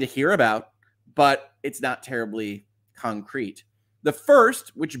interesting to hear about, but it's not terribly concrete. The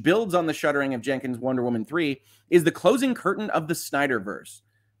first, which builds on the shuttering of Jenkins' Wonder Woman 3, is the closing curtain of the Snyderverse.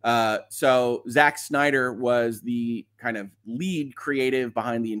 So Zack Snyder was the kind of lead creative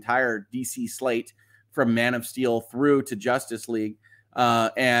behind the entire DC slate from Man of Steel through to Justice League.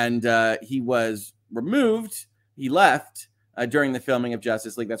 And he was removed. He left during the filming of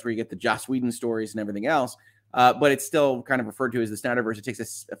Justice League. That's where you get the Joss Whedon stories and everything else. But it's still kind of referred to as the Snyderverse. It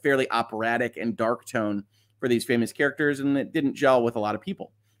takes a fairly operatic and dark tone for these famous characters, and it didn't gel with a lot of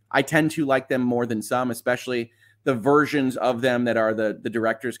people. I tend to like them more than some, especially the versions of them that are the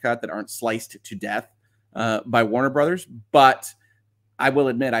director's cut that aren't sliced to death by Warner Brothers. But I will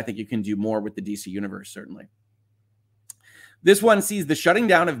admit, I think you can do more with the DC universe, certainly. This one sees the shutting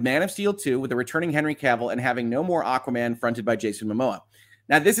down of Man of Steel 2 with the returning Henry Cavill and having no more Aquaman fronted by Jason Momoa.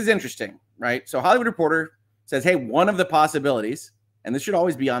 Now, this is interesting, right? So Hollywood Reporter says, hey, one of the possibilities, and this should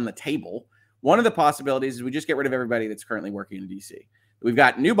always be on the table, one of the possibilities is we just get rid of everybody that's currently working in DC. We've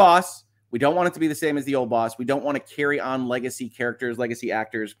got new boss. We don't want it to be the same as the old boss. We don't want to carry on legacy characters, legacy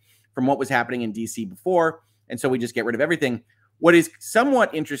actors from what was happening in DC before. And so we just get rid of everything. What is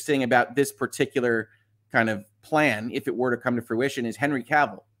somewhat interesting about this particular kind of plan, if it were to come to fruition, is Henry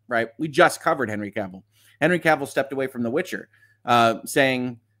Cavill, right? We just covered Henry Cavill. Henry Cavill stepped away from The Witcher,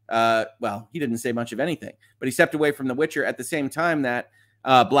 saying, well, he didn't say much of anything, but he stepped away from The Witcher at the same time that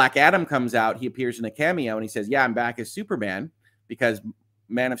Black Adam comes out. He appears in a cameo and he says, yeah, I'm back as Superman because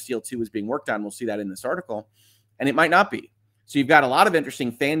Man of Steel 2 is being worked on. We'll see that in this article. And it might not be. So you've got a lot of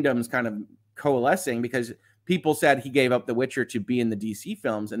interesting fandoms kind of coalescing because people said he gave up The Witcher to be in the DC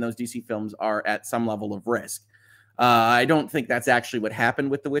films, and those DC films are at some level of risk. I don't think that's actually what happened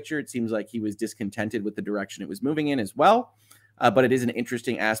with The Witcher. It seems like he was discontented with the direction it was moving in as well. But it is an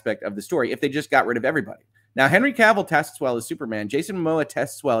interesting aspect of the story if they just got rid of everybody. Now, Henry Cavill tests well as Superman. Jason Momoa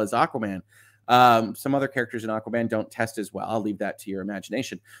tests well as Aquaman. Some other characters in Aquaman don't test as well. I'll leave that to your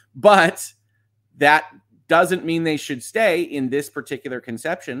imagination. But that doesn't mean they should stay in this particular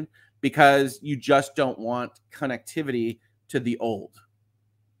conception because you just don't want connectivity to the old.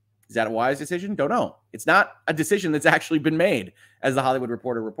 Is that a wise decision? Don't know. It's not a decision that's actually been made, as the Hollywood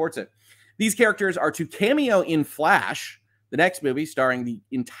Reporter reports it. These characters are to cameo in Flash, the next movie starring the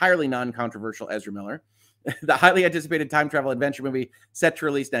entirely non-controversial Ezra Miller, the highly anticipated time travel adventure movie set to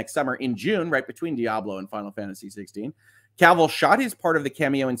release next summer in June, right between Diablo and Final Fantasy 16. Cavill shot his part of the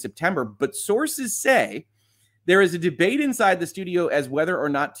cameo in September, but sources say there is a debate inside the studio as whether or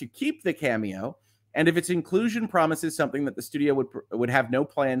not to keep the cameo, and if its inclusion promises something that the studio would have no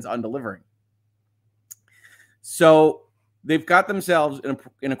plans on delivering. So they've got themselves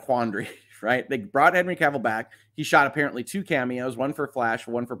in a quandary, right? They brought Henry Cavill back. He shot apparently 2 cameos, one for Flash,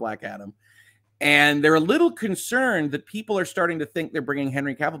 one for Black Adam. And they're a little concerned that people are starting to think they're bringing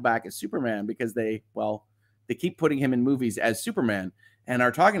Henry Cavill back as Superman because they keep putting him in movies as Superman and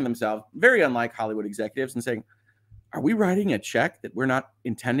are talking to themselves, very unlike Hollywood executives, and saying, are we writing a check that we're not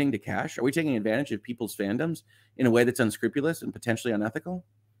intending to cash? Are we taking advantage of people's fandoms in a way that's unscrupulous and potentially unethical?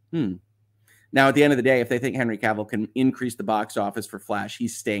 Now, at the end of the day, if they think Henry Cavill can increase the box office for Flash,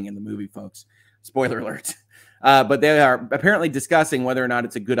 he's staying in the movie, folks. Spoiler alert. But they are apparently discussing whether or not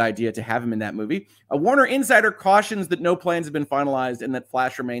it's a good idea to have him in that movie. A Warner insider cautions that no plans have been finalized and that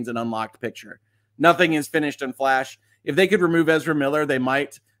Flash remains an unlocked picture. Nothing is finished on Flash. If they could remove Ezra Miller, they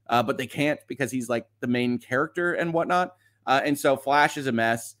might, but they can't because he's like the main character and whatnot. And so Flash is a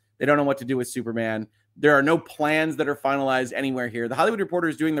mess. They don't know what to do with Superman. There are no plans that are finalized anywhere here. The Hollywood Reporter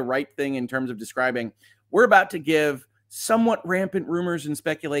is doing the right thing in terms of describing, we're about to give somewhat rampant rumors and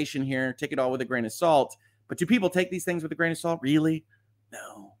speculation here. Take it all with a grain of salt. But do people take these things with a grain of salt? Really?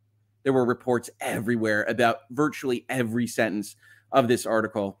 No. There were reports everywhere about virtually every sentence of this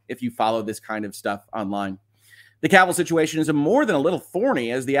article if you follow this kind of stuff online. The Cavill situation is more than a little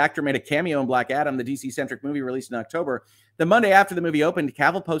thorny, as the actor made a cameo in Black Adam, the DC-centric movie released in October. The Monday after the movie opened,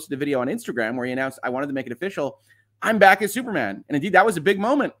 Cavill posted a video on Instagram where he announced, I wanted to make it official, I'm back as Superman. And indeed, that was a big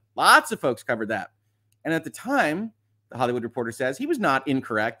moment. Lots of folks covered that. And at the time, the Hollywood Reporter says he was not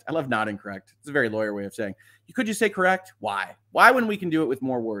incorrect. I love not incorrect. It's a very lawyer way of saying, you could just say correct. Why? Why when we can do it with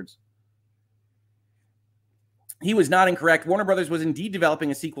more words? He was not incorrect. Warner Brothers was indeed developing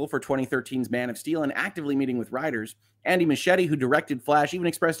a sequel for 2013's Man of Steel and actively meeting with writers. Andy Muschietti, who directed Flash, even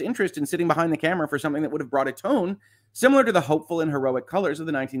expressed interest in sitting behind the camera for something that would have brought a tone similar to the hopeful and heroic colors of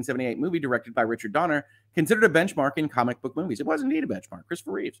the 1978 movie directed by Richard Donner, considered a benchmark in comic book movies. It was indeed a benchmark,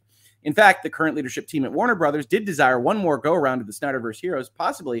 Christopher Reeves. In fact, the current leadership team at Warner Brothers did desire one more go-around of the Snyderverse heroes,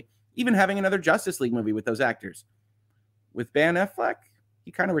 possibly even having another Justice League movie with those actors. With Ben Affleck,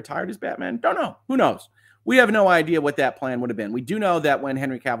 he kind of retired as Batman. Don't know. Who knows? We have no idea what that plan would have been. We do know that when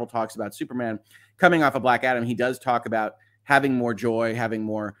Henry Cavill talks about Superman coming off of Black Adam, he does talk about having more joy, having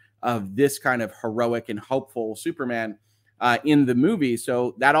more of this kind of heroic and hopeful Superman in the movie.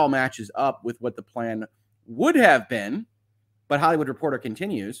 So that all matches up with what the plan would have been. But Hollywood Reporter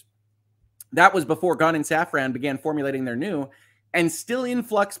continues. That was before Gunn and Safran began formulating their new and still in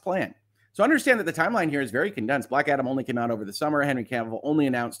flux plan. So understand that the timeline here is very condensed. Black Adam only came out over the summer. Henry Cavill only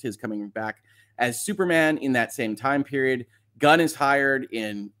announced his coming back as Superman in that same time period. Gunn is hired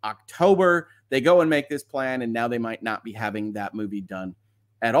in October. They go and make this plan, and now they might not be having that movie done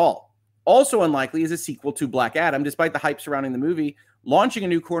at all. Also unlikely is a sequel to Black Adam, despite the hype surrounding the movie launching a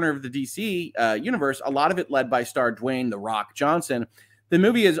new corner of the DC universe, a lot of it led by star Dwayne "The Rock" Johnson. The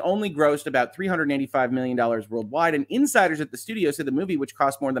movie has only grossed about $385 million worldwide, and insiders at the studio said the movie, which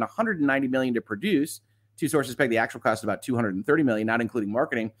cost more than $190 million to produce, two sources peg the actual cost about $230 million, not including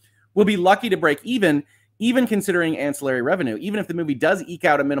marketing, will be lucky to break even considering ancillary revenue. Even if the movie does eke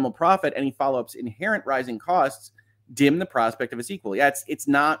out a minimal profit, any follow-ups inherent rising costs dim the prospect of a sequel. Yeah, it's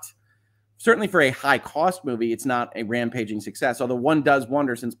not, certainly for a high-cost movie, it's not a rampaging success, although one does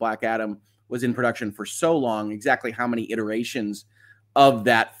wonder, since Black Adam was in production for so long, exactly how many iterations of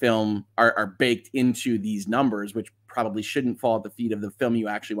that film are baked into these numbers, which probably shouldn't fall at the feet of the film you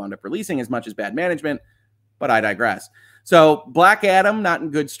actually wound up releasing as much as bad management, but I digress. So Black Adam, not in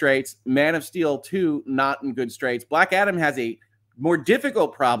good straits. Man of Steel 2, not in good straits. Black Adam has a more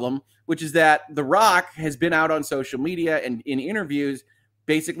difficult problem, which is that The Rock has been out on social media and in interviews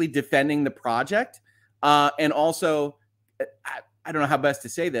basically defending the project. And also, I don't know how best to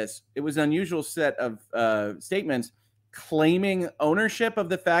say this. It was an unusual set of statements claiming ownership of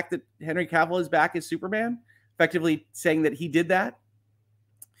the fact that Henry Cavill is back as Superman, effectively saying that he did that.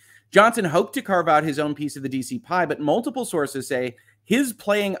 Johnson hoped to carve out his own piece of the DC pie, but multiple sources say his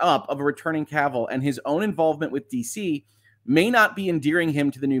playing up of a returning Cavill and his own involvement with DC may not be endearing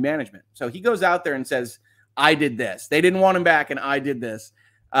him to the new management. So he goes out there and says, I did this. They didn't want him back, and I did this.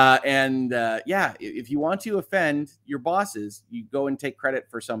 Yeah, if you want to offend your bosses, you go and take credit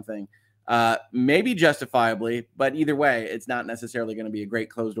for something, maybe justifiably, but either way, it's not necessarily going to be a great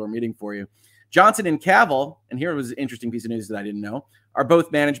closed-door meeting for you. Johnson and Cavill, and here was an interesting piece of news that I didn't know, are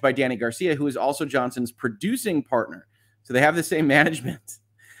both managed by Danny Garcia, who is also Johnson's producing partner. So they have the same management.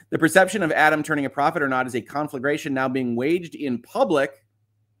 The perception of Adam turning a profit or not is a conflagration now being waged in public.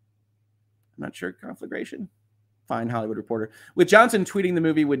 I'm not sure, conflagration? Fine, Hollywood Reporter. With Johnson tweeting the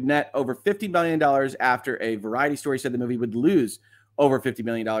movie would net over $50 million after a Variety story said the movie would lose over $50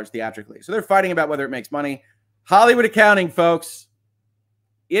 million theatrically. So they're fighting about whether it makes money. Hollywood accounting, folks.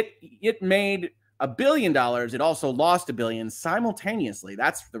 It made $1 billion. It also lost $1 billion simultaneously.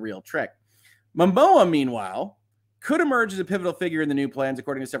 That's the real trick. Momoa, meanwhile, could emerge as a pivotal figure in the new plans,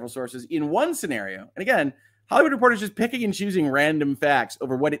 according to several sources, in one scenario. And again, Hollywood Reporter is just picking and choosing random facts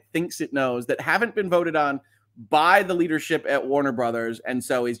over what it thinks it knows that haven't been voted on by the leadership at Warner Brothers, and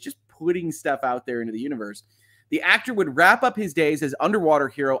so is just putting stuff out there into the universe. The actor would wrap up his days as underwater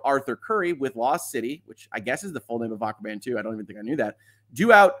hero Arthur Curry with Lost City, which I guess is the full name of Aquaman 2. I don't even think I knew that.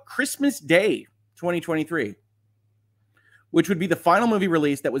 Due out Christmas Day 2023, which would be the final movie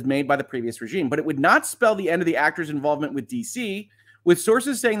release that was made by the previous regime. But it would not spell the end of the actor's involvement with DC, with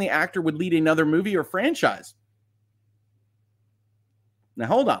sources saying the actor would lead another movie or franchise. Now,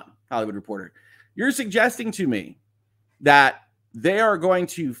 hold on, Hollywood Reporter. You're suggesting to me that they are going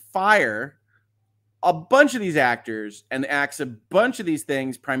to fire a bunch of these actors and axe a bunch of these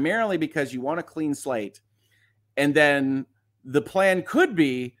things primarily because you want a clean slate. And then the plan could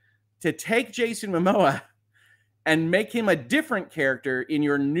be to take Jason Momoa and make him a different character in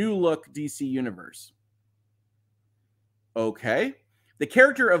your new look DC universe. Okay. The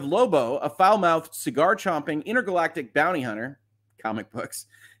character of Lobo, a foul-mouthed, cigar-chomping, intergalactic bounty hunter, comic books,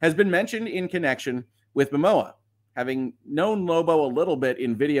 has been mentioned in connection with Momoa. Having known Lobo a little bit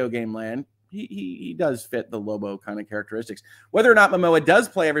in video game land, he does fit the Lobo kind of characteristics. Whether or not Momoa does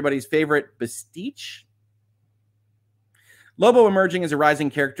play everybody's favorite Bastille, Lobo emerging as a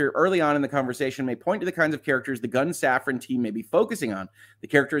rising character early on in the conversation may point to the kinds of characters the Gunn Saffron team may be focusing on. The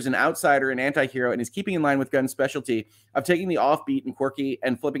character is an outsider, an anti-hero, and is keeping in line with Gunn's specialty of taking the offbeat and quirky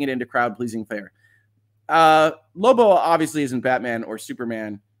and flipping it into crowd-pleasing fare. Lobo obviously isn't Batman or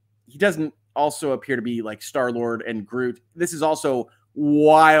Superman. He doesn't also appear to be like Star-Lord and Groot. This is also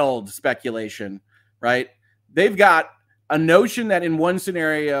wild speculation, right? They've got a notion that in one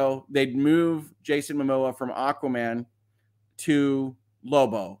scenario, they'd move Jason Momoa from Aquaman to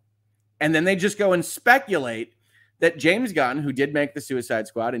Lobo. And then they just go and speculate that James Gunn, who did make the Suicide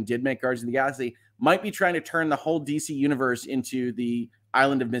Squad and did make Guardians of the Galaxy, might be trying to turn the whole DC universe into the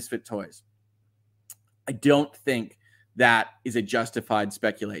Island of Misfit Toys. I don't think that is a justified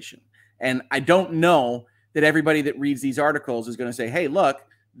speculation. And I don't know that everybody that reads these articles is going to say, hey, look,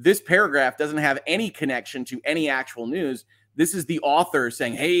 this paragraph doesn't have any connection to any actual news. This is the author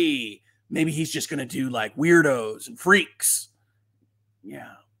saying, hey, maybe he's just going to do like weirdos and freaks.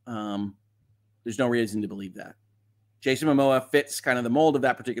 Yeah. There's no reason to believe that. Jason Momoa fits kind of the mold of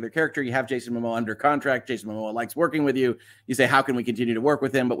that particular character. You have Jason Momoa under contract. Jason Momoa likes working with you. You say, how can we continue to work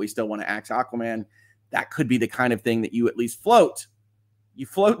with him, but we still want to axe Aquaman? That could be the kind of thing that you at least float. You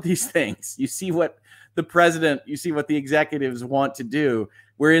float these things. You see what the president, you see what the executives want to do.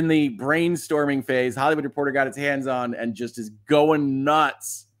 We're in the brainstorming phase. Hollywood Reporter got its hands on and just is going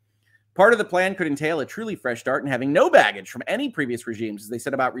nuts. Part of the plan could entail a truly fresh start and having no baggage from any previous regimes as they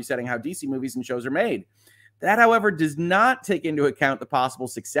set about resetting how DC movies and shows are made. That, however, does not take into account the possible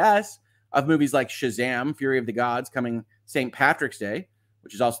success of movies like Shazam, Fury of the Gods, coming St. Patrick's Day,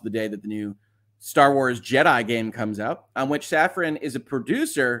 which is also the day that the new Star Wars Jedi game comes out, on which Saffron is a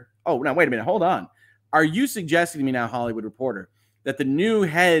producer. Oh, now, wait a minute. Hold on. Are you suggesting to me now, Hollywood Reporter, that the new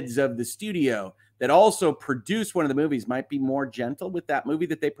heads of the studio that also produced one of the movies might be more gentle with that movie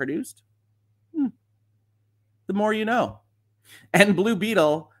that they produced? the more you know. And Blue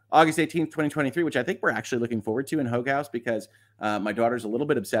Beetle, August 18th, 2023, which I think we're actually looking forward to in Hogue House because my daughter's a little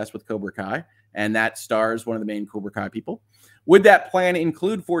bit obsessed with Cobra Kai, and that stars one of the main Cobra Kai people. Would that plan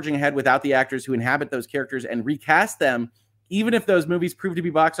include forging ahead without the actors who inhabit those characters and recast them, even if those movies prove to be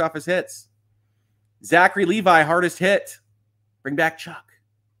box office hits? Zachary Levi, hardest hit. Bring back Chuck.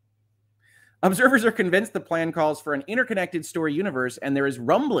 Observers are convinced the plan calls for an interconnected story universe, and there is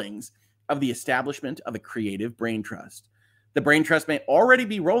rumblings of the establishment of a creative brain trust. The brain trust may already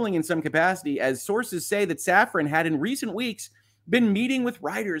be rolling in some capacity, as sources say that Safran had in recent weeks been meeting with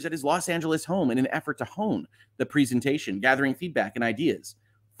writers at his Los Angeles home in an effort to hone the presentation, gathering feedback and ideas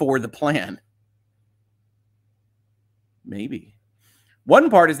for the plan. Maybe. One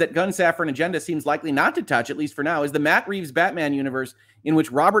part is that Gunn's Safran agenda seems likely not to touch, at least for now, is the Matt Reeves Batman universe in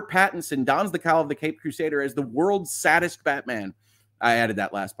which Robert Pattinson dons the cowl of the Caped Crusader as the world's saddest Batman. I added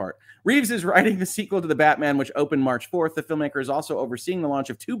that last part. Reeves is writing the sequel to The Batman, which opened March 4th. The filmmaker is also overseeing the launch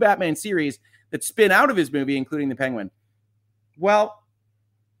of 2 Batman series that spin out of his movie, including The Penguin. Well,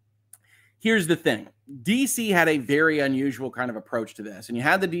 here's the thing. DC had a very unusual kind of approach to this. And you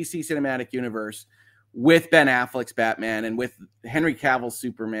had the DC Cinematic Universe with Ben Affleck's Batman and with Henry Cavill's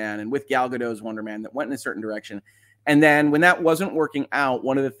Superman and with Gal Gadot's Wonder Man that went in a certain direction. And then when that wasn't working out,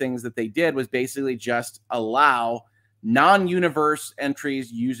 one of the things that they did was basically just allow non-universe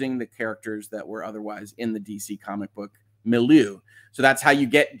entries using the characters that were otherwise in the DC comic book milieu. So that's how you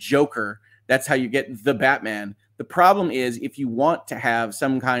get Joker. That's how you get the Batman. The problem is if you want to have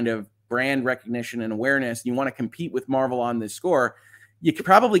some kind of brand recognition and awareness, and you want to compete with Marvel on this score, you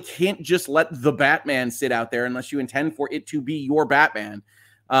probably can't just let the Batman sit out there unless you intend for it to be your Batman.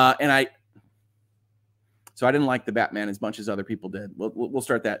 So I didn't like the Batman as much as other people did. We'll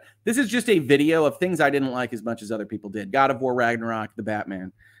start that. This is just a video of things I didn't like as much as other people did. God of War, Ragnarok, the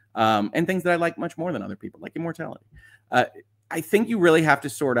Batman, and things that I like much more than other people, like Immortality. I think you really have to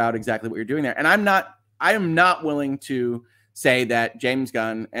sort out exactly what you're doing there. And I am not willing to say that James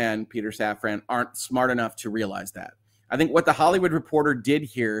Gunn and Peter Safran aren't smart enough to realize that. I think what the Hollywood Reporter did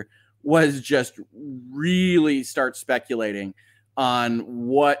here was just really start speculating on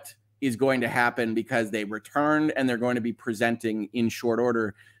what is going to happen because they returned and they're going to be presenting in short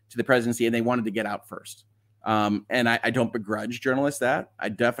order to the presidency, and they wanted to get out first. And I don't begrudge journalists that. I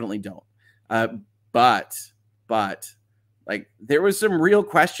definitely don't. But like there was some real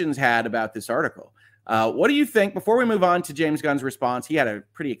questions had about this article. What do you think? Before we move on to James Gunn's response, he had a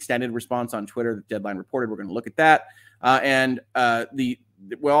pretty extended response on Twitter that Deadline reported. We're going to look at that.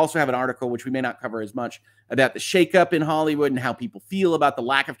 We'll also have an article, which we may not cover as much, about the shakeup in Hollywood and how people feel about the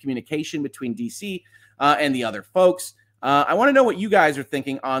lack of communication between DC and the other folks. I want to know what you guys are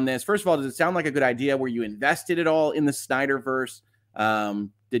thinking on this. First of all, does it sound like a good idea? Were you invested at all in the Snyderverse?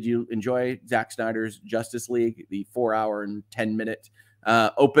 Did you enjoy Zack Snyder's Justice League, the 4-hour and 10-minute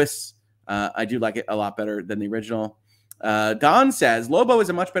opus? I do like it a lot better than the original. Don says, Lobo is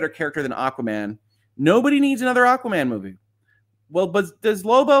a much better character than Aquaman. Nobody needs another Aquaman movie. Well, but does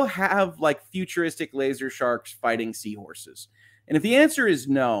Lobo have like futuristic laser sharks fighting seahorses? And if the answer is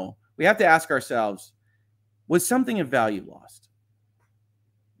no, we have to ask ourselves, was something of value lost?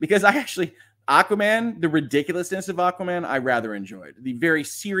 Because Aquaman, the ridiculousness of Aquaman, I rather enjoyed. The very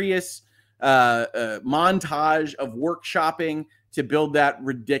serious montage of workshopping to build that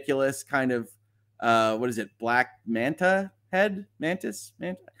ridiculous kind of, Black Manta head? Mantis?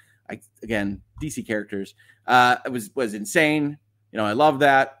 Again, DC characters. It was insane. I love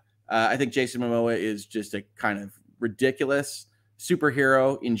that. I think Jason Momoa is just a kind of ridiculous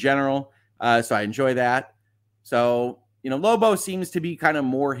superhero in general. So I enjoy that. So, Lobo seems to be kind of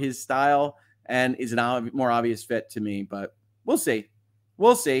more his style and is a more obvious fit to me, but we'll see.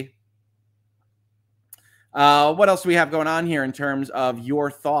 We'll see. What else do we have going on here in terms of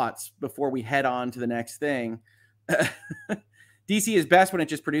your thoughts before we head on to the next thing? DC is best when it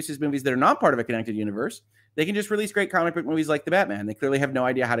just produces movies that are not part of a connected universe. They can just release great comic book movies like The Batman. They clearly have no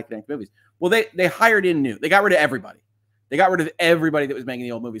idea how to connect movies. Well, they hired in new. They got rid of everybody. They got rid of everybody that was making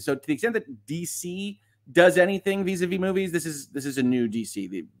the old movies. So to the extent that DC does anything vis-a-vis movies, this is a new DC.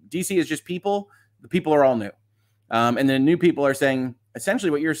 The DC is just people. The people are all new. And the new people are saying essentially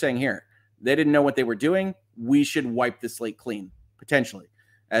what you're saying here. They didn't know what they were doing. We should wipe the slate clean, potentially,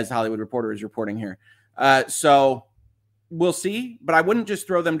 as Hollywood Reporter is reporting here. So we'll see, but I wouldn't just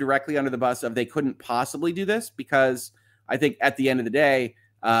throw them directly under the bus of they couldn't possibly do this, because I think at the end of the day,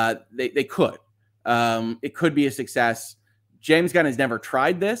 they could. It could be a success. James Gunn has never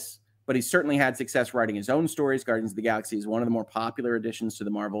tried this, but he's certainly had success writing his own stories. Guardians of the Galaxy is one of the more popular additions to the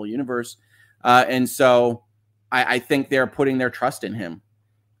Marvel universe. And so I think they're putting their trust in him.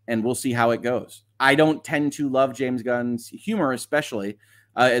 and we'll see how it goes. I don't tend to love James Gunn's humor, especially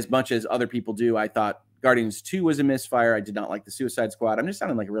as much as other people do. I thought Guardians 2 was a misfire. I did not like the Suicide Squad. I'm just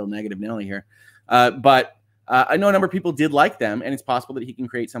sounding like a real negative Nelly here. But I know a number of people did like them, and it's possible that he can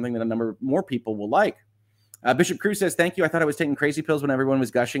create something that a number more people will like. Bishop Cruz says, thank you. I thought I was taking crazy pills when everyone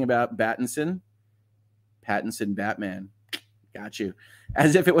was gushing about Pattinson Batman. Got you.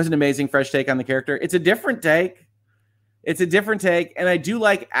 As if it was an amazing, fresh take on the character. It's a different take. It's a different take, and I do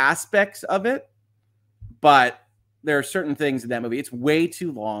like aspects of it, but there are certain things in that movie. It's way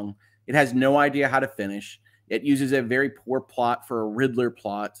too long. It has no idea how to finish. It uses a very poor plot for a Riddler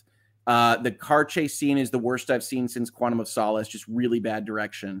plot. The car chase scene is the worst I've seen since Quantum of Solace, just really bad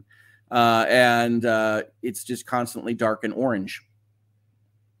direction. And it's just constantly dark and orange.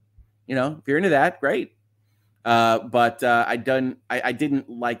 You know, if you're into that, great. But I didn't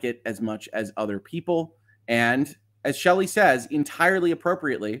like it as much as other people. And as Shelley says, entirely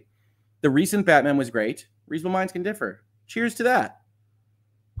appropriately, the recent Batman was great. Reasonable minds can differ. Cheers to that.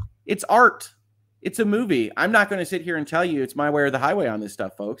 It's art. It's a movie. I'm not going to sit here and tell you it's my way or the highway on this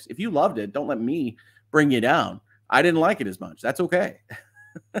stuff, folks. If you loved it, don't let me bring you down. I didn't like it as much. That's okay.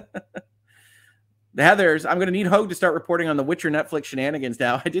 The Heathers, I'm going to need Hogue to start reporting on the Witcher Netflix shenanigans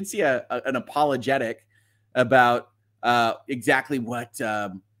now. I did see an apologetic about exactly what's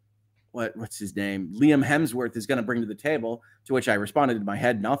his name? Liam Hemsworth is going to bring to the table, to which I responded in my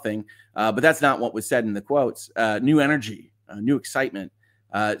head, nothing. But that's not what was said in the quotes. New energy, new excitement.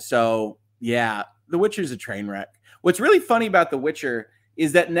 So, yeah, The Witcher's a train wreck. What's really funny about The Witcher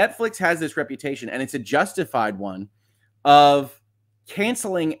is that Netflix has this reputation, and it's a justified one, of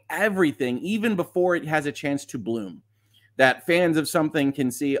canceling everything even before it has a chance to bloom. That fans of something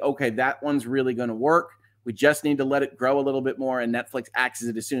can see, okay, that one's really going to work. We just need to let it grow a little bit more, and Netflix axes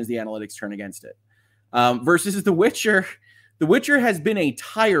it as soon as the analytics turn against it. Versus The Witcher. The Witcher has been a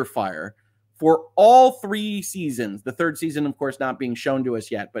tire fire for all 3 seasons. The 3rd season, of course, not being shown to us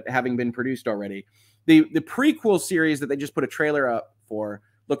yet, but having been produced already. The prequel series that they just put a trailer up for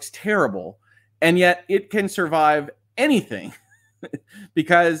looks terrible, and yet it can survive anything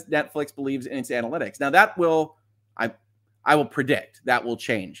because Netflix believes in its analytics. Now, that will, I will predict, that will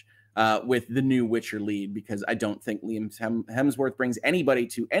change with the new Witcher lead, because I don't think Liam Hemsworth brings anybody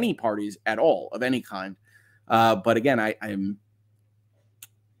to any parties at all of any kind. But again, I'm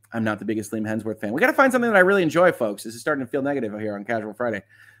not the biggest Liam Hemsworth fan. We got to find something that I really enjoy, folks. This is starting to feel negative here on Casual Friday.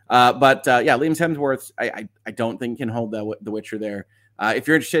 But yeah, Liam Hemsworth, I don't think can hold the Witcher there. If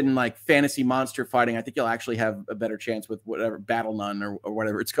you're interested in like fantasy monster fighting, I think you'll actually have a better chance with whatever Battle Nun or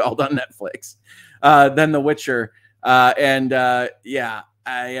whatever it's called on Netflix than The Witcher. Yeah,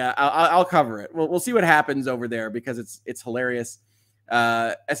 I'll cover it. We'll see what happens over there, because it's hilarious.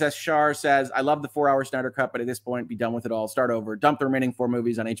 SS Shar says, I love the 4-hour Snyder Cut, but at this point, be done with it all. Start over. Dump the remaining 4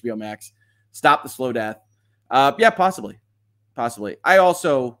 movies on HBO Max. Stop the slow death. Yeah, possibly. I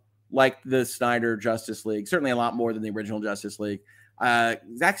also like the Snyder Justice League, certainly a lot more than the original Justice League.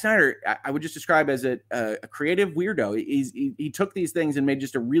 Zack Snyder, I would just describe as a creative weirdo. He took these things and made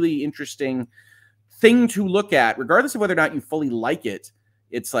just a really interesting thing to look at, regardless of whether or not you fully like it.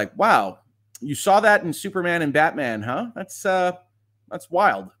 It's like, wow, you saw that in Superman and Batman, huh? That's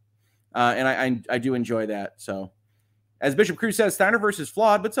wild. And I do enjoy that. So, as Bishop Cruz says, Snyderverse is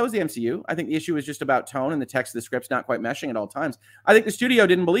flawed, but so is the MCU. I think the issue is just about tone and the text of the script's not quite meshing at all times. I think the studio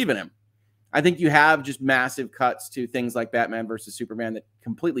didn't believe in him. I think you have just massive cuts to things like Batman versus Superman that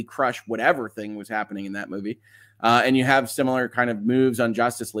completely crush whatever thing was happening in that movie. And you have similar kind of moves on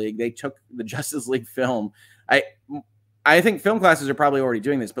Justice League. They took the Justice League film. I think film classes are probably already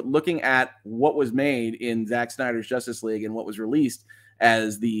doing this, but looking at what was made in Zack Snyder's Justice League and what was released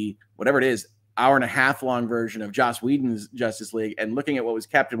as the, whatever it is, hour-and-a-half long version of Joss Whedon's Justice League, and looking at what was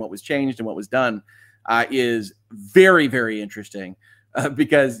kept and what was changed and what was done is very, very interesting.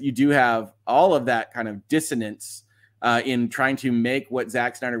 Because you do have all of that kind of dissonance in trying to make what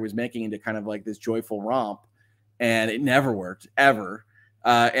Zack Snyder was making into kind of like this joyful romp, and it never worked, ever.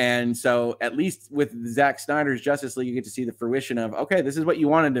 And so at least with Zack Snyder's Justice League, you get to see the fruition of, okay, this is what you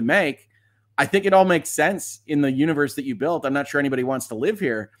wanted to make. I think it all makes sense in the universe that you built. I'm not sure anybody wants to live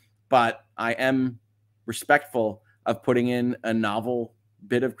here, but I am respectful of putting in a novel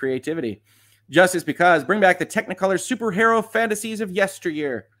bit of creativity. Justice because bring back the Technicolor superhero fantasies of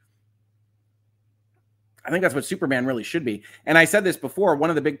yesteryear. I think that's what Superman really should be. And I said this before, one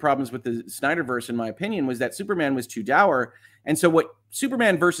of the big problems with the Snyderverse, in my opinion, was that Superman was too dour. And so what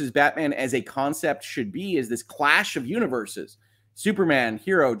Superman versus Batman as a concept should be is this clash of universes. Superman,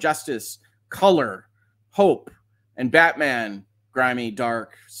 hero, justice, color, hope, and Batman, grimy,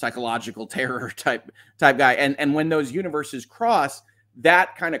 dark, psychological terror type guy. And when those universes cross,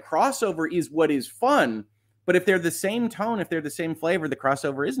 that kind of crossover is what is fun. But if they're the same tone, if they're the same flavor, the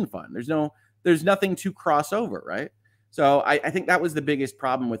crossover isn't fun. There's nothing to cross over, right? So I think that was the biggest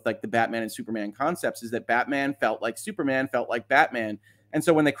problem with like the Batman and Superman concepts, is that Batman felt like Superman felt like Batman. And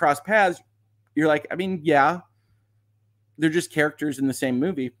so when they cross paths, you're like, I mean, yeah, they're just characters in the same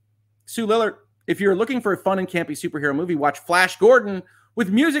movie. Sue Lillard, if you're looking for a fun and campy superhero movie, watch Flash Gordon with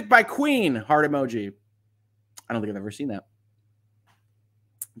music by Queen, heart emoji. I don't think I've ever seen that.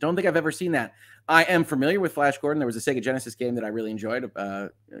 Don't think I've ever seen that. I am familiar with Flash Gordon. There was a Sega Genesis game that I really enjoyed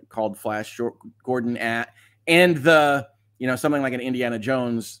called Flash Gordon and the, something like an Indiana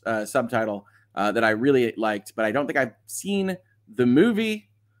Jones subtitle that I really liked, but I don't think I've seen the movie.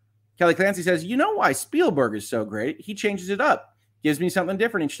 Kelly Clancy says, you know why Spielberg is so great? He changes it up. Gives me something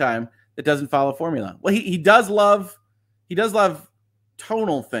different each time that doesn't follow formula. Well, he does love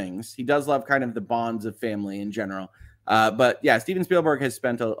tonal things. He does love kind of the bonds of family in general. But yeah, Steven Spielberg has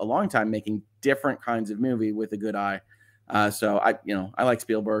spent a long time making different kinds of movie with a good eye. So I like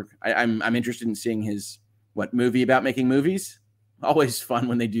Spielberg. I'm interested in seeing his movie about making movies. Always fun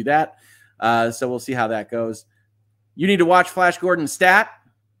when they do that. So we'll see how that goes. You need to watch Flash Gordon stat.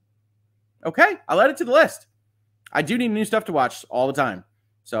 Okay, I'll add it to the list. I do need new stuff to watch all the time,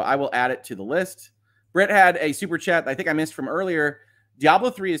 so I will add it to the list. Britt had a super chat I think I missed from earlier. Diablo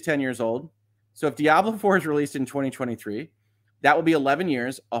 3 is 10 years old. So if Diablo 4 is released in 2023, that will be 11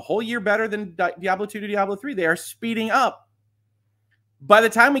 years, a whole year better than Diablo 2 to Diablo 3. They are speeding up. By the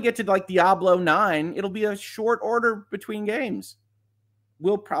time we get to like Diablo 9, it'll be a short order between games.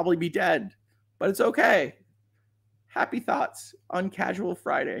 We'll probably be dead, but it's okay. Happy thoughts on Casual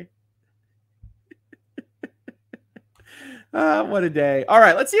Friday. What a day. All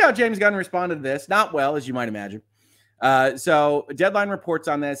right, let's see how James Gunn responded to this. Not well, as you might imagine. So Deadline reports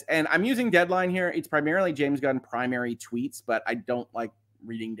on this, and I'm using Deadline here. It's primarily James Gunn primary tweets, but I don't like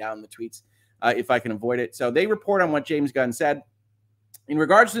reading down the tweets if I can avoid it. So they report on what James Gunn said. In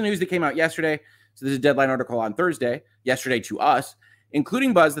regards to the news that came out yesterday, so this is a Deadline article on Thursday, yesterday to us,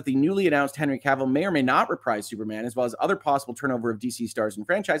 including buzz that the newly announced Henry Cavill may or may not reprise Superman, as well as other possible turnover of DC stars and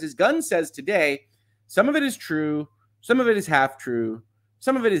franchises. Gunn says today, some of it is true, some of it is half true,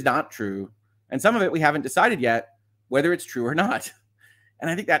 some of it is not true, and some of it we haven't decided yet whether it's true or not.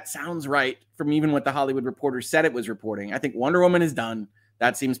 And I think that sounds right from even what the Hollywood Reporter said it was reporting. I think Wonder Woman is done.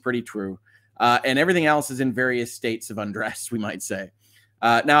 That seems pretty true. And everything else is in various states of undress, we might say.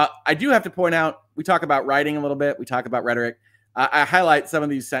 Now, I do have to point out, we talk about writing a little bit. We talk about rhetoric. I highlight some of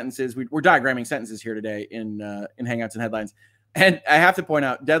these sentences. We're diagramming sentences here today in Hangouts and Headlines. And I have to point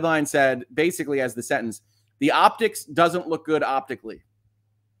out, Deadline said, basically as the sentence, the optics doesn't look good optically.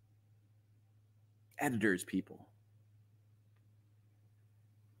 Editors, people.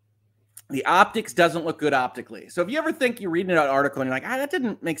 The optics doesn't look good optically. So if you ever think you're reading an article and you're like, that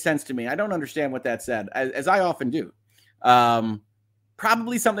didn't make sense to me, I don't understand what that said, as I often do.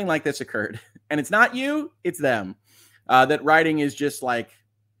 Probably something like this occurred. And it's not you, it's them. That writing is just like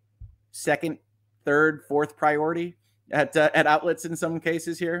second, third, fourth priority at outlets in some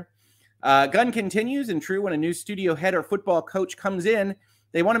cases here. Gunn continues, and true, when a new studio head or football coach comes in,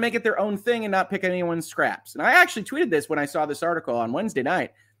 they want to make it their own thing and not pick anyone's scraps. And I actually tweeted this when I saw this article on Wednesday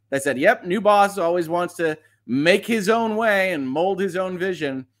night. That said, yep, new boss always wants to make his own way and mold his own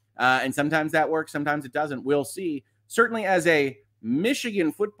vision. And sometimes that works, sometimes it doesn't. We'll see. Certainly as a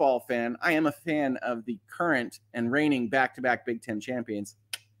Michigan football fan, I am a fan of the current and reigning back-to-back Big Ten champions.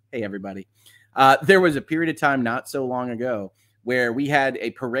 Hey, everybody. There was a period of time not so long ago where we had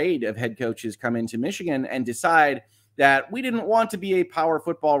a parade of head coaches come into Michigan and decide that we didn't want to be a power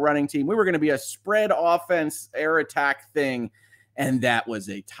football running team. We were going to be a spread offense, air attack thing. And that was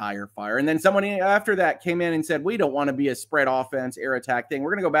a tire fire. And then someone after that came in and said, we don't want to be a spread offense, air attack thing. We're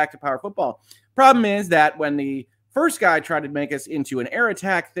going to go back to power football. Problem is that when the first guy tried to make us into an air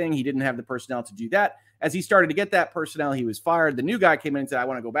attack thing, he didn't have the personnel to do that. As he started to get that personnel, he was fired. The new guy came in and said, I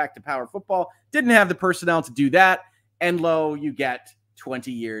want to go back to power football. Didn't have the personnel to do that. And lo, you get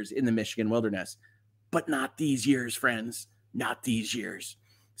 20 years in the Michigan wilderness. But not these years, friends. Not these years.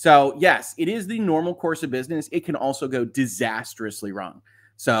 So, yes, it is the normal course of business. It can also go disastrously wrong.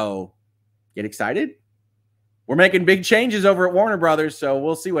 So, get excited. We're making big changes over at Warner Brothers, so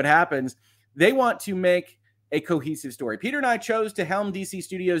we'll see what happens. They want to make a cohesive story. Peter and I chose to helm DC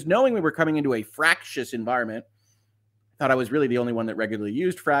Studios knowing we were coming into a fractious environment. I thought I was really the only one that regularly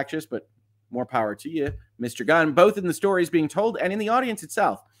used fractious, but more power to you, Mr. Gunn, both in the stories being told and in the audience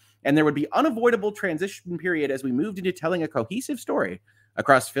itself. And there would be unavoidable transition period as we moved into telling a cohesive story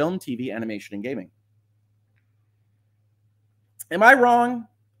across film, TV, animation, and gaming. Am I wrong,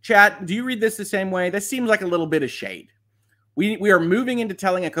 chat? Do you read this the same way? This seems like a little bit of shade. we are moving into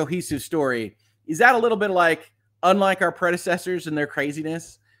telling a cohesive story. Is that a little bit like, unlike our predecessors and their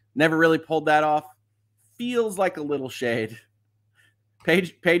craziness, never really pulled that off? Feels like a little shade.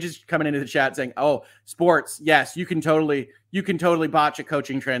 Paige is coming into the chat saying, "Oh, sports, yes, you can totally botch a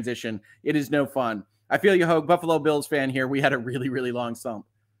coaching transition. It is no fun." I feel you, Hogue. Buffalo Bills fan here. We had a really, really long slump.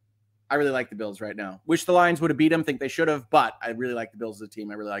 I really like the Bills right now. Wish the Lions would have beat them. Think they should have, but I really like the Bills as a team.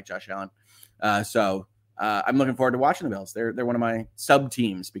 I really like Josh Allen. So I'm looking forward to watching the Bills. They're one of my sub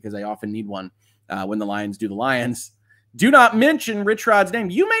teams because I often need one when the Lions do the Lions. Do not mention Rich Rod's name.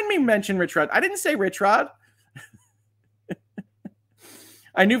 You made me mention Rich Rod. I didn't say Rich Rod.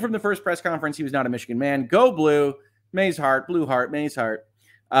 I knew from the first press conference he was not a Michigan man. Go Blue, May's Heart, Blue Heart, May's Heart.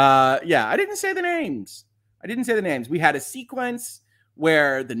 Yeah, I didn't say the names. We had a sequence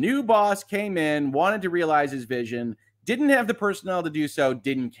where the new boss came in, wanted to realize his vision, didn't have the personnel to do so,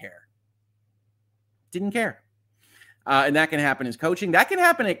 didn't care. And that can happen as coaching. That can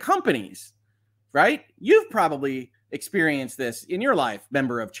happen at companies, right? You've probably experienced this in your life,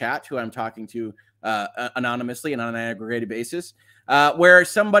 member of chat, who I'm talking to anonymously and on an aggregated basis, where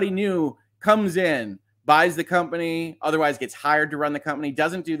somebody new comes in, buys the company, otherwise gets hired to run the company,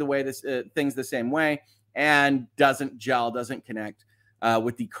 doesn't do the way things the same way, and doesn't gel, doesn't connect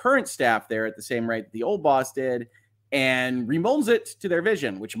with the current staff there at the same rate that the old boss did, and remolds it to their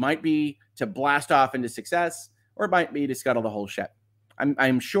vision, which might be to blast off into success, or it might be to scuttle the whole ship.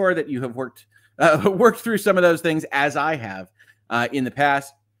 I'm sure that you have worked through some of those things, as I have in the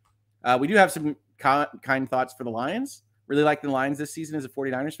past. We do have some kind thoughts for the Lions. Really like the Lions this season as a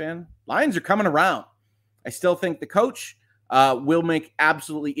 49ers fan. Lions are coming around. I still think the coach will make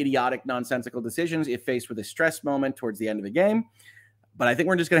absolutely idiotic, nonsensical decisions if faced with a stress moment towards the end of the game. But I think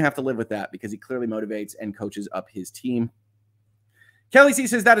we're just going to have to live with that because he clearly motivates and coaches up his team. Kelly C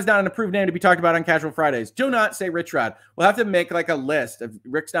says that is not an approved name to be talked about on Casual Fridays. Do not say Rich Rod. We'll have to make like a list of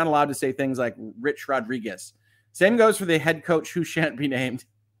Rick's not allowed to say things like Rich Rodriguez. Same goes for the head coach who shan't be named,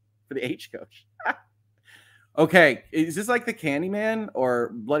 for the H coach. Okay, is this like the Candyman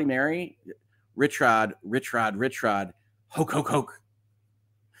or Bloody Mary? Rich Rod. Hoke.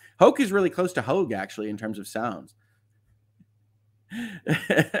 Hoke is really close to Hogue, actually, in terms of sounds.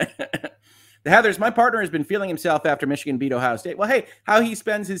 The Heathers, my partner has been feeling himself after Michigan beat Ohio State. Well, hey, how he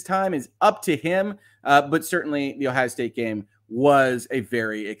spends his time is up to him, but certainly the Ohio State game was a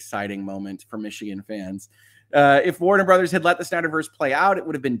very exciting moment for Michigan fans. If Warner Brothers had let the Snyderverse play out, it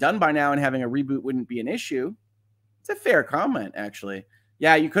would have been done by now, and having a reboot wouldn't be an issue. It's a fair comment, actually.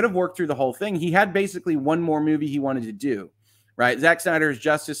 Yeah, you could have worked through the whole thing. He had basically one more movie he wanted to do, right? Zack Snyder's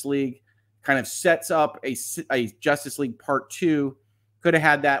Justice League kind of sets up a Justice League Part 2. Could have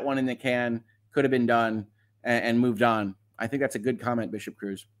had that one in the can, could have been done and moved on. I think that's a good comment, Bishop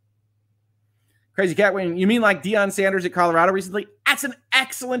Cruz. Crazy Cat Queen, you mean like Deion Sanders at Colorado recently? That's an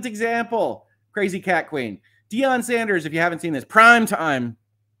excellent example, Crazy Cat Queen. Deion Sanders, if you haven't seen this, prime time,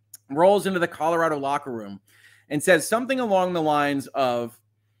 rolls into the Colorado locker room and says something along the lines of,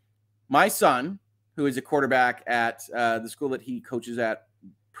 my son, who is a quarterback at the school that he coaches at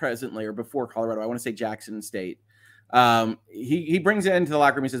presently or before Colorado, I want to say Jackson State. He brings it into the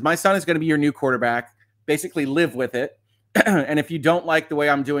locker room. He says, my son is going to be your new quarterback. Basically live with it. And if you don't like the way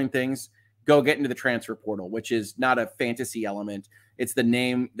I'm doing things, go get into the transfer portal, which is not a fantasy element. It's the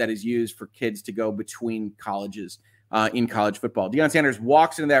name that is used for kids to go between colleges in college football. Deion Sanders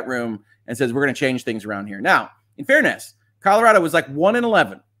walks into that room and says, we're going to change things around here. Now, in fairness, Colorado was like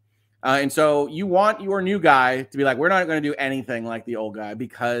 1-11. And so you want your new guy to be like, we're not going to do anything like the old guy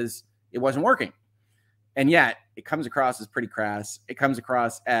because it wasn't working. And yet it comes across as pretty crass. It comes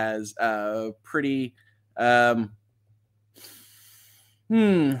across as pretty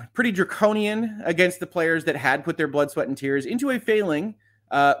draconian against the players that had put their blood, sweat, and tears into a failing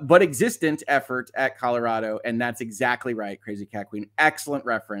but existent effort at Colorado. And that's exactly right, Crazy Cat Queen. Excellent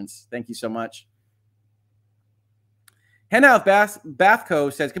reference. Thank you so much. Henhouse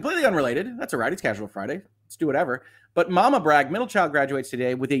Bathco says, completely unrelated. That's all right. It's Casual Friday. Let's do whatever. But Mama Bragg, middle child, graduates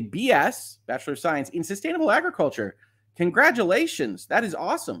today with a BS, Bachelor of Science, in Sustainable Agriculture. Congratulations. That is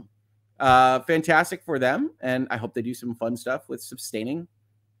awesome. Fantastic for them. And I hope they do some fun stuff with sustaining,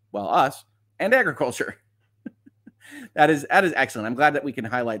 well, us and agriculture. That is excellent. I'm glad that we can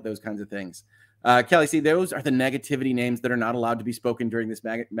highlight those kinds of things. Kelly, see, those are the negativity names that are not allowed to be spoken during this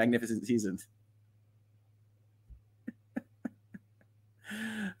magnificent season.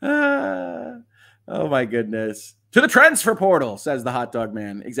 Oh my goodness. To the transfer portal, says the hot dog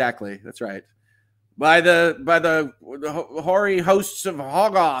man. Exactly. That's right. By the hoary hosts of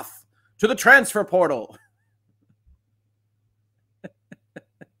Hoggoth, to the transfer portal.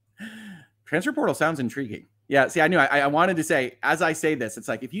 Transfer portal sounds intriguing. Yeah, see, I knew I wanted to say, as I say this, it's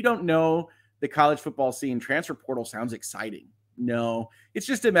like, if you don't know the college football scene, transfer portal sounds exciting. No, it's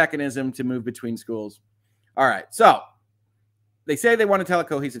just a mechanism to move between schools. All right, so they say they want to tell a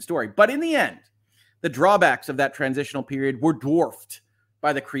cohesive story, but in the end, the drawbacks of that transitional period were dwarfed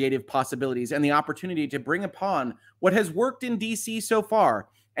by the creative possibilities and the opportunity to bring upon what has worked in DC so far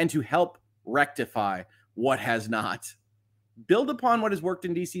and to help rectify what has not. Build upon what has worked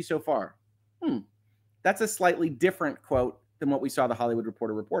in DC so far. That's a slightly different quote than what we saw the Hollywood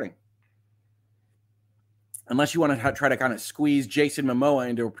Reporter reporting. Unless you want to try to kind of squeeze Jason Momoa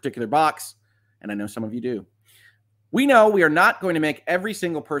into a particular box, and I know some of you do. We know we are not going to make every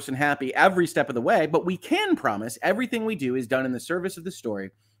single person happy every step of the way, but we can promise everything we do is done in the service of the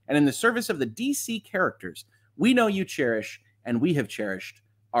story and in the service of the DC characters we know you cherish and we have cherished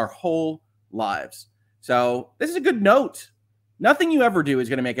our whole lives. So this is a good note. Nothing you ever do is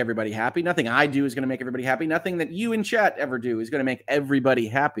going to make everybody happy. Nothing I do is going to make everybody happy. Nothing that you in chat ever do is going to make everybody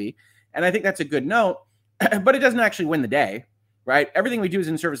happy. And I think that's a good note, but it doesn't actually win the day, right? Everything we do is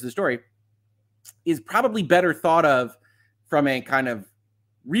in service of the story is probably better thought of from a kind of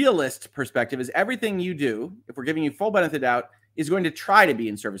realist perspective. Is everything you do, if we're giving you full benefit of the doubt, is going to try to be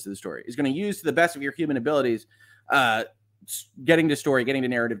in service of the story, is going to use to the best of your human abilities, getting to story, getting to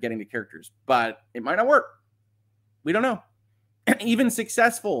narrative, getting to characters. But it might not work. We don't know. Even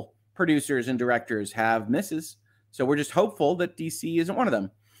successful producers and directors have misses. So we're just hopeful that DC isn't one of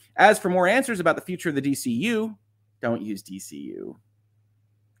them. As for more answers about the future of the DCU, don't use DCU.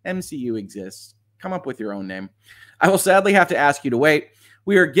 MCU exists. Come up with your own name. I will sadly have to ask you to wait.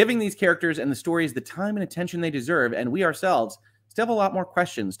 We are giving these characters and the stories the time and attention they deserve, and we ourselves still have a lot more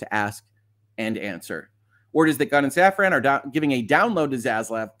questions to ask and answer. Word is that Gunn and Safran are giving a download to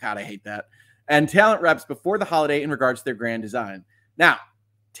Zaslav. God, I hate that. And talent reps before the holiday in regards to their grand design. Now,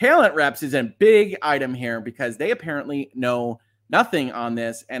 talent reps is a big item here because they apparently know nothing on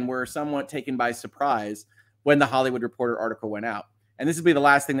this and were somewhat taken by surprise when the Hollywood Reporter article went out. And this will be the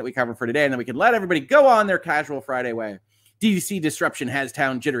last thing that we cover for today, and then we can let everybody go on their casual Friday way. DC disruption has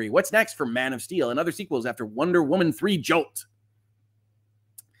town jittery. What's next for Man of Steel and other sequels after Wonder Woman 3 Jolt?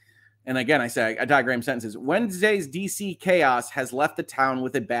 And again, I say, I diagram sentences. Wednesday's DC chaos has left the town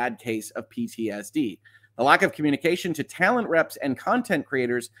with a bad case of PTSD. The lack of communication to talent reps and content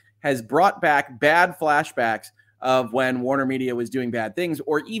creators has brought back bad flashbacks of when Warner Media was doing bad things,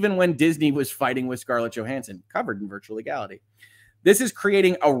 or even when Disney was fighting with Scarlett Johansson, covered in virtual legality. This is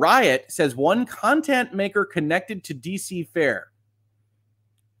creating a riot, says one content maker connected to DC Fair.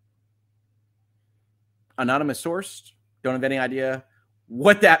 Anonymous source. Don't have any idea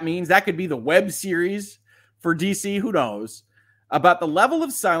what that means. That could be the web series for DC. Who knows? About the level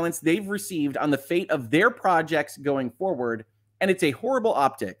of silence they've received on the fate of their projects going forward. And it's a horrible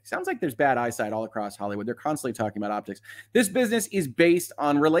optic. Sounds like there's bad eyesight all across Hollywood. They're constantly talking about optics. This business is based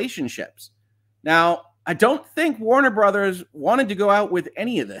on relationships. Now, I don't think Warner Brothers wanted to go out with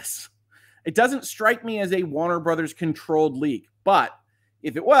any of this. It doesn't strike me as a Warner Brothers controlled leak, but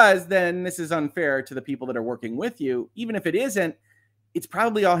if it was, then this is unfair to the people that are working with you. Even if it isn't, it's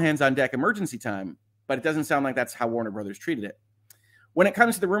probably all hands on deck emergency time, but it doesn't sound like that's how Warner Brothers treated it. When it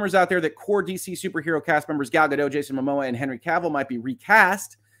comes to the rumors out there that core DC superhero cast members Gal Gadot, Jason Momoa, and Henry Cavill might be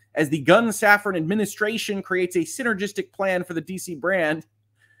recast as the Gunn Safran administration creates a synergistic plan for the DC brand,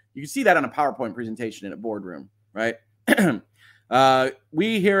 you can see that on a PowerPoint presentation in a boardroom, right?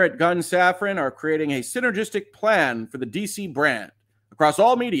 We here at Gunn Safran are creating a synergistic plan for the DC brand across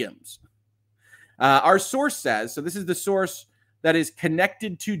all mediums. Our source says, so this is the source that is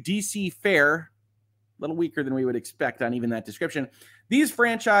connected to DC Fair, a little weaker than we would expect on even that description. These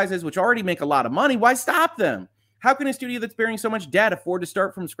franchises, which already make a lot of money, why stop them? How can a studio that's bearing so much debt afford to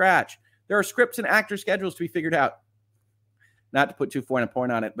start from scratch? There are scripts and actor schedules to be figured out. Not to put too fine a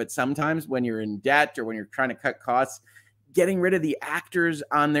point on it, but sometimes when you're in debt or when you're trying to cut costs, getting rid of the actors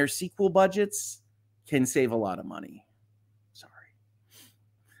on their sequel budgets can save a lot of money. Sorry.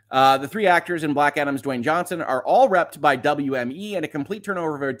 The three actors in Black Adam's Dwayne Johnson are all repped by WME, and a complete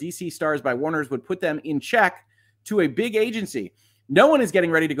turnover of DC stars by Warner's would put them in check to a big agency. No one is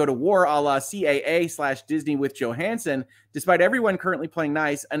getting ready to go to war a la CAA/Disney with Johansson. Despite everyone currently playing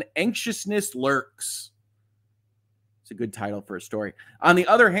nice, an anxiousness lurks. A good title for a story. On the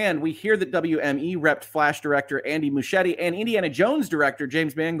other hand, we hear that WME repped Flash director Andy Muschietti and Indiana Jones director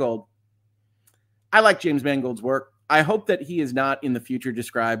James Mangold. I like James Mangold's work. I hope that he is not in the future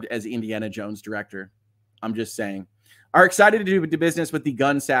described as Indiana Jones director. I'm just saying. Are excited to do business with the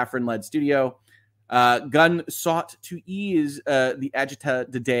Gunn Safran-led studio. Gunn sought to ease the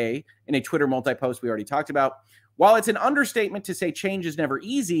agita de day in a Twitter multi-post we already talked about. While it's an understatement to say change is never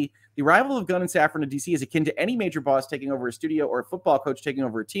easy, the arrival of Gunn and Safran to DC is akin to any major boss taking over a studio or a football coach taking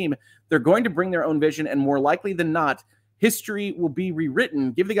over a team. They're going to bring their own vision, and more likely than not, history will be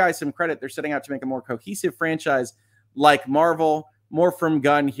rewritten. Give the guys some credit. They're setting out to make a more cohesive franchise like Marvel. More from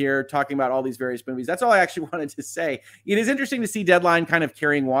Gunn here, talking about all these various movies. That's all I actually wanted to say. It is interesting to see Deadline kind of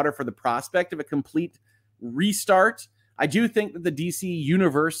carrying water for the prospect of a complete restart. I do think that the DC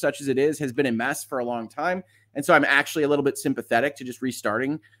universe, such as it is, has been a mess for a long time. And so I'm actually a little bit sympathetic to just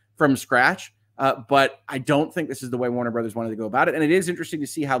restarting from scratch. But I don't think this is the way Warner Brothers wanted to go about it. And it is interesting to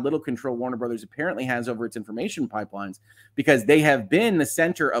see how little control Warner Brothers apparently has over its information pipelines, because they have been the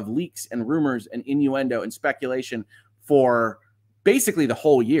center of leaks and rumors and innuendo and speculation for basically the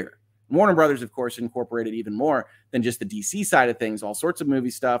whole year. Warner Brothers, of course, incorporated even more than just the DC side of things, all sorts of movie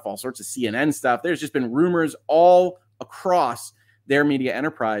stuff, all sorts of CNN stuff. There's just been rumors all across their media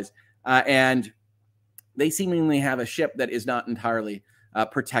enterprise. And they seemingly have a ship that is not entirely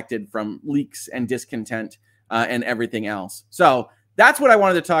protected from leaks and discontent and everything else. So that's what I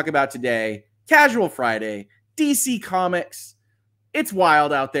wanted to talk about today. Casual Friday, DC Comics. It's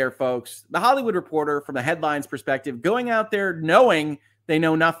wild out there, folks. The Hollywood Reporter, from the headlines perspective, going out there knowing they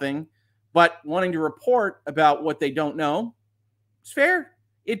know nothing, but wanting to report about what they don't know. It's fair.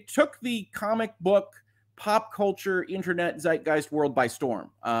 It took the comic book, pop culture, internet zeitgeist world by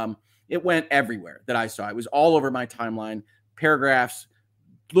storm. It went everywhere that I saw. It was all over my timeline. Paragraphs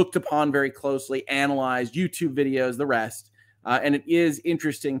looked upon very closely, analyzed, YouTube videos, the rest. And it is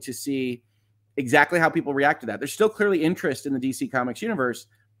interesting to see exactly how people react to that. There's still clearly interest in the DC Comics universe,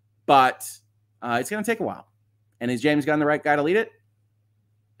 but it's going to take a while. And is James Gunn the right guy to lead it?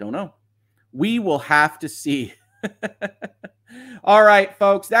 Don't know. We will have to see. All right,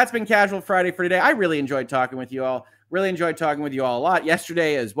 folks, that's been Casual Friday for today. I really enjoyed talking with you all. Really enjoyed talking with you all a lot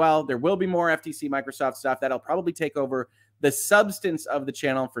yesterday as well. There will be more FTC Microsoft stuff that'll probably take over the substance of the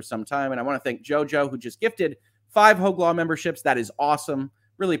channel for some time. And I want to thank JoJo, who just gifted 5 Hoglaw memberships. That is awesome.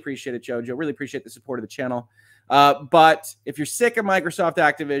 Really appreciate it, JoJo. Really appreciate the support of the channel. But if you're sick of Microsoft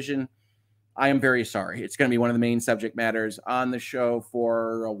Activision, I am very sorry. It's going to be one of the main subject matters on the show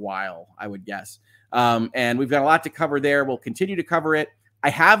for a while, I would guess. And we've got a lot to cover there. We'll continue to cover it. I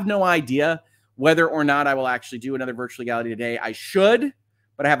have no idea whether or not I will actually do another Virtual Legality today. I should,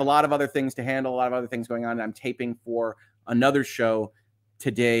 but I have a lot of other things to handle, a lot of other things going on. And I'm taping for another show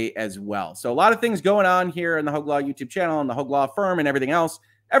today as well. So a lot of things going on here in the Hoglaw YouTube channel and the Hoglaw firm and everything else,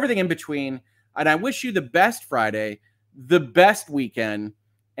 everything in between. And I wish you the best Friday, the best weekend.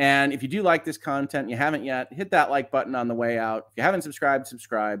 And if you do like this content, you haven't yet, hit that like button on the way out. If you haven't subscribed,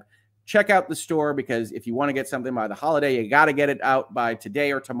 subscribe. Check out the store, because if you want to get something by the holiday, you got to get it out by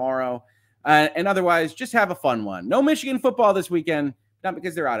today or tomorrow. And otherwise, just have a fun one. No Michigan football this weekend, not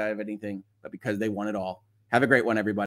because they're out of anything, but because they won it all. Have a great one, everybody.